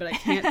mind, but I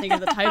can't think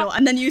of the title.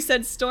 And then you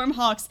said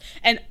Stormhawks,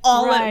 and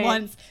all at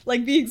once,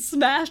 like being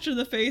smashed in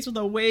the face with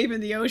a wave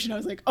in the ocean, I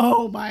was like,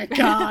 oh my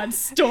God,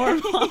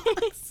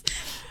 Stormhawks.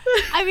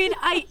 I mean,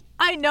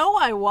 I know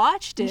I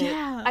watched it.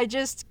 Yeah. I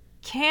just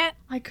can't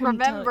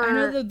remember. I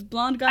know the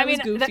blonde guy was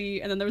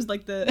goofy, and then there was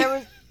like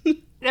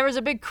There was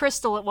a big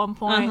crystal at one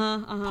point,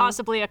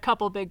 possibly a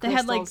couple big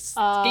crystals. They had like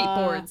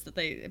skateboards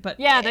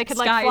they could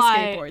like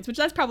fly skateboards, which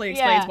that's probably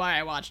explains why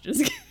I watched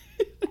it.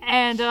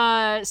 And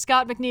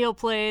Scott McNeil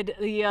played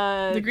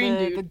the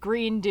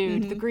green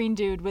dude, the green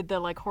dude with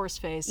the like horse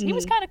face. He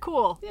was kind of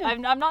cool. Yeah.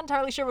 I'm not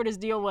entirely sure what his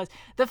deal was.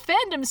 The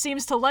fandom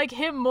seems to like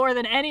him more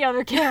than any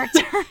other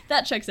character.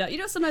 That checks out. You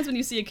know, sometimes when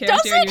you see a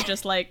character and you're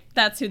just like,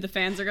 that's who the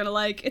fans are gonna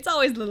like. It's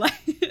always the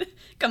like,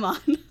 come on.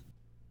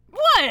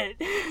 What?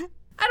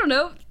 I don't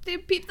know. The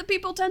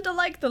people tend to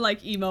like the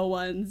like emo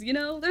ones, you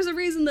know? There's a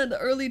reason that the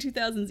early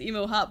 2000s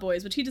emo hot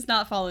boys, which he does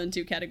not fall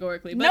into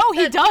categorically. But no,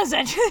 he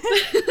doesn't.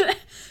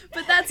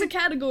 But that's a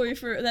category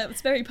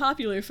that's very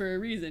popular for a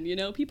reason, you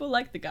know? People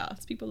like the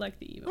goths. People like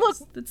the emos. Look,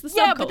 it's the subculture.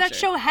 Yeah, but that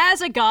show has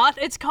a goth.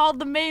 It's called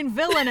the main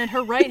villain and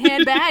her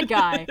right-hand bad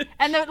guy.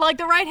 And the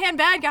right-hand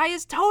bad guy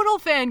is total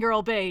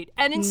fangirl bait.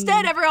 And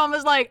instead everyone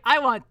was like, I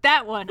want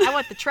that one. I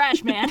want the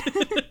trash man.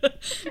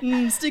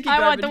 Sticky I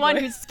want the one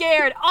who's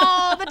scared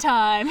all the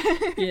time.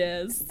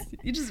 Yes.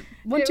 You just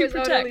want to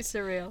protect. Totally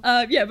surreal.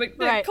 Yeah, but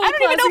right. I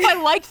don't even know if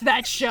I liked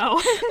that show.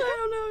 I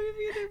don't know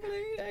either,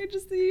 but I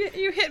just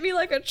you hit me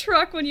like a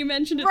truck when you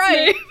mentioned its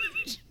name.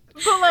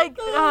 But like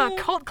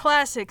cult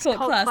classics. Cult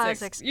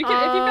classics. You can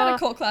if you've got a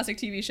cult classic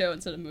TV show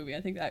instead of movie,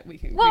 I think that we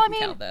can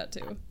count that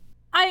too.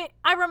 I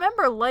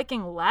remember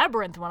liking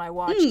Labyrinth when I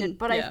watched it,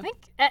 but I think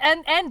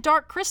and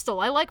Dark Crystal.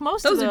 I like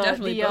most of those are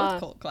definitely both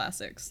cult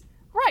classics.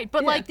 Right,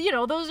 but like, you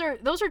know, those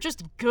are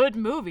just good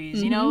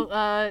movies, you know.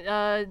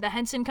 The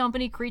Henson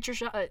Company, Creature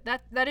Shop,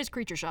 that is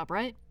Creature Shop,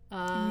 right?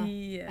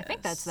 Yes. I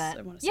think that's that.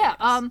 I want to say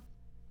yes.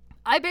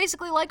 I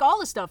basically like all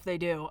the stuff they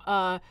do.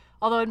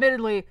 Although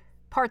admittedly,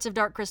 parts of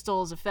Dark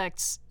Crystal's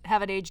effects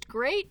haven't aged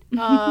great.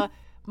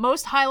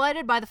 Most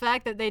highlighted by the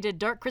fact that they did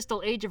Dark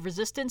Crystal Age of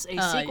Resistance,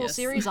 a sequel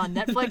series on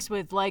Netflix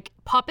with like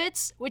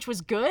puppets, which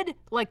was good.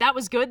 Like that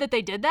was good that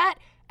they did that.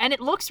 And it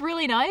looks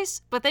really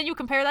nice, but then you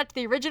compare that to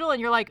the original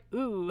and you're like,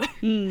 ooh,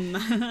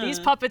 these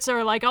puppets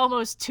are like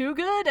almost too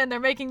good and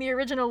they're making the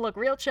original look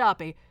real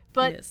choppy.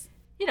 But,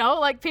 you know,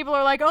 like people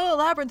are like, oh,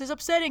 Labyrinth is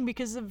upsetting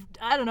because of,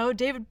 I don't know,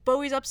 David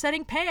Bowie's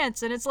upsetting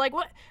pants. And it's like,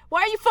 what?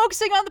 Why are you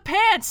focusing on the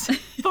pants?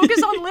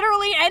 Focus on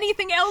literally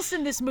anything else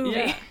in this movie.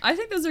 Yeah, I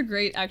think those are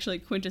great, actually,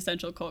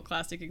 quintessential cult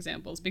classic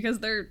examples because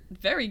they're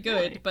very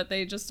good, but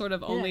they just sort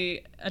of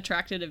only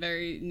attracted a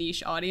very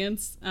niche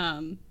audience.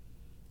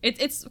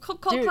 It's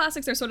cult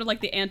classics are sort of like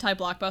the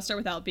anti-blockbuster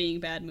without being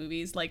bad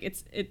movies. Like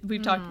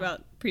we've talked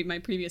about my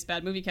previous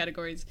bad movie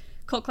categories.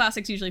 Cult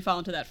classics usually fall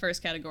into that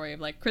first category of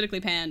like critically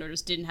panned or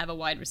just didn't have a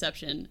wide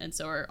reception and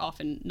so are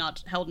often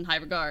not held in high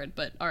regard,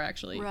 but are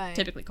actually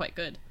typically quite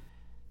good.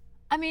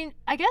 I mean,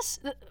 I guess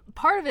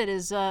part of it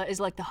is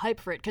like the hype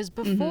for it because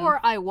before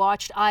I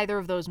watched either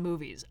of those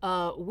movies,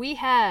 we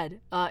had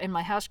in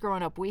my house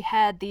growing up, we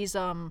had these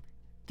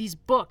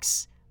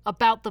books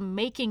about the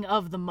making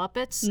of the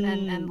Muppets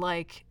and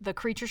like the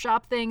Creature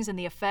Shop things and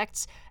the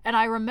effects. And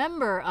I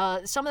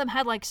remember some of them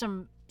had like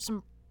some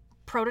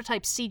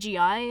prototype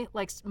CGI,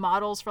 like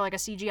models for like a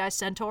CGI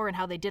centaur and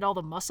how they did all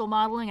the muscle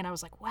modeling. And I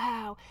was like,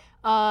 wow.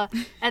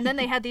 And then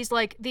they had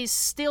these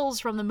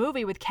stills from the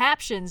movie with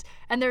captions.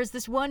 And there's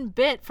this one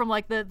bit from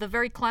like the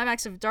very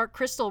climax of Dark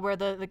Crystal where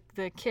the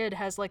kid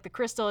has like the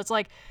crystal. It's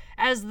like,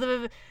 as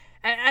the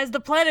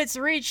planets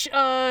reach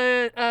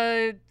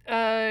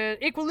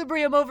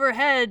equilibrium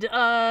overhead,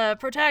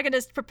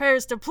 protagonist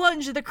prepares to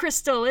plunge the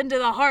crystal into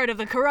the heart of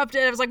the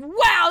corrupted. I was like,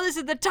 wow, this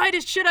is the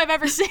tightest shit I've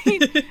ever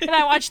seen. And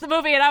I watched the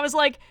movie and I was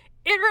like,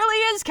 it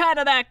really is kind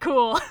of that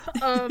cool.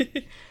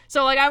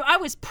 So like I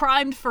was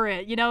primed for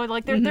it, you know,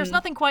 like there's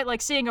nothing quite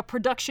like seeing a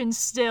production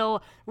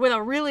still with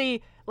a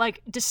really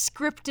like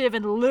descriptive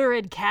and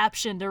lurid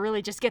caption to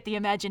really just get the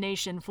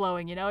imagination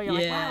flowing, you know? You're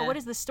like, wow, what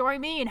does the story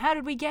mean? How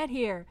did we get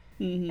here?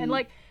 And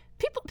like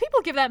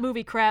people give that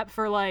movie crap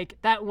for like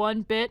that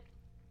one bit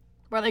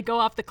where they go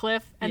off the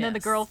cliff and then the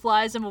girl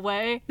flies him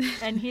away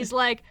and he's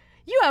like,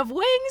 you have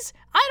wings?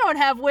 I don't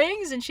have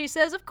wings. And she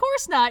says, of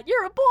course not.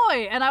 You're a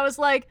boy. And I was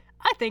like,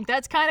 I think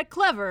that's kind of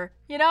clever.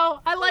 You know,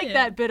 I like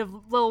that bit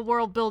of little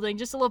world building,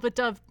 just a little bit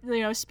of,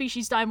 you know,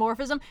 species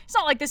dimorphism. It's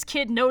not like this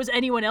kid knows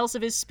anyone else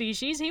of his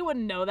species. He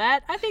wouldn't know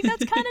that. I think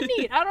that's kind of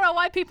neat. I don't know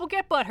why people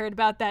get butthurt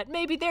about that.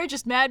 Maybe they're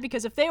just mad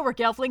because if they were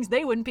gelflings,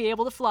 they wouldn't be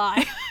able to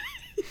fly.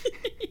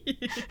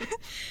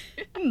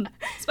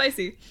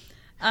 Spicy.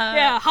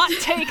 Hot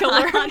take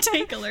alert. Hot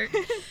take alert.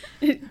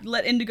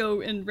 Let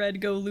Indigo and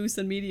Red go loose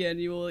on media, and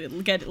you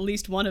will get at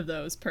least one of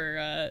those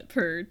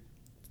per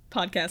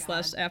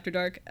podcast / After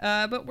Dark.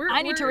 But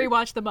I need to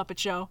rewatch The Muppet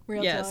Show.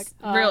 Real talk.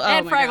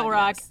 And Fraggle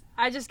Rock.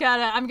 Yes.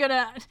 I'm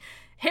gonna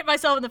hit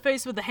myself in the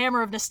face with the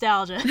hammer of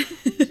nostalgia.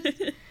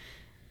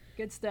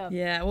 Good stuff.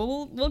 Yeah.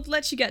 Well, we'll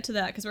let you get to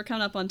that because we're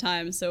coming up on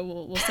time, so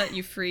we'll set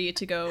you free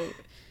to go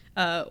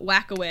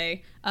whack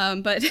away.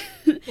 But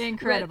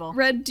incredible.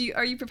 Red,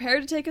 are you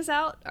prepared to take us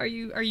out? Are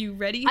you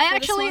ready? I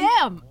actually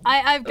am.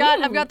 I've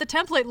got the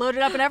template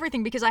loaded up and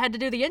everything because I had to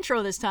do the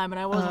intro this time and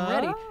I wasn't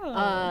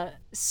ready.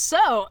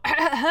 So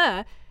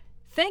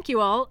thank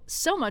you all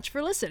so much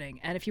for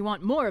listening. And if you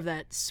want more of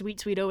that sweet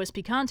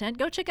OSP content,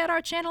 go check out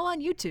our channel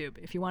on YouTube.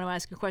 If you want to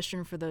ask a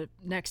question for the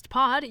next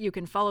pod, you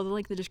can follow the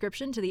link in the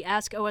description to the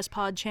Ask OS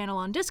Pod channel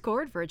on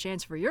Discord for a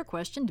chance for your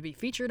question to be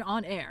featured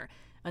on air.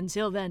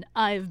 Until then,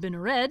 I've been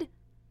Red.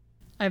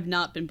 I've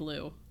not been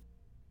Blue.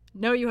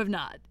 No, you have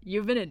not.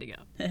 You've been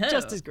Indigo.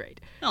 Just as great.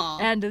 Aww.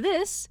 And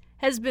this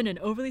has been an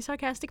Overly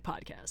Sarcastic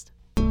podcast.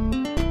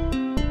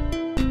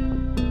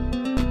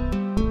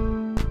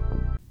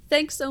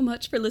 Thanks so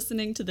much for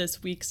listening to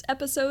this week's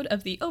episode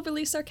of the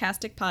Overly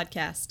Sarcastic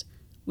podcast.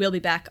 We'll be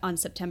back on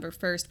September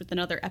 1st with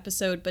another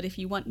episode, but if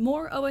you want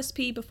more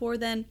OSP before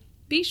then,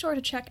 be sure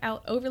to check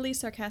out Overly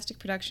Sarcastic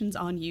Productions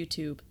on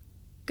YouTube.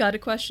 Got a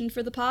question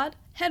for the pod?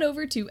 Head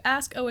over to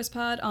Ask OS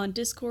Pod on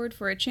Discord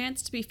for a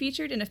chance to be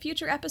featured in a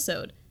future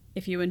episode.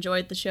 If you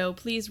enjoyed the show,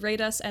 please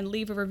rate us and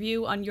leave a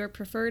review on your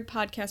preferred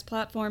podcast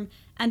platform.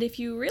 And if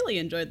you really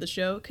enjoyed the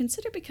show,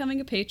 consider becoming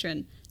a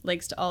patron.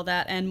 Links to all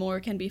that and more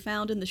can be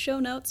found in the show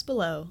notes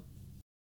below.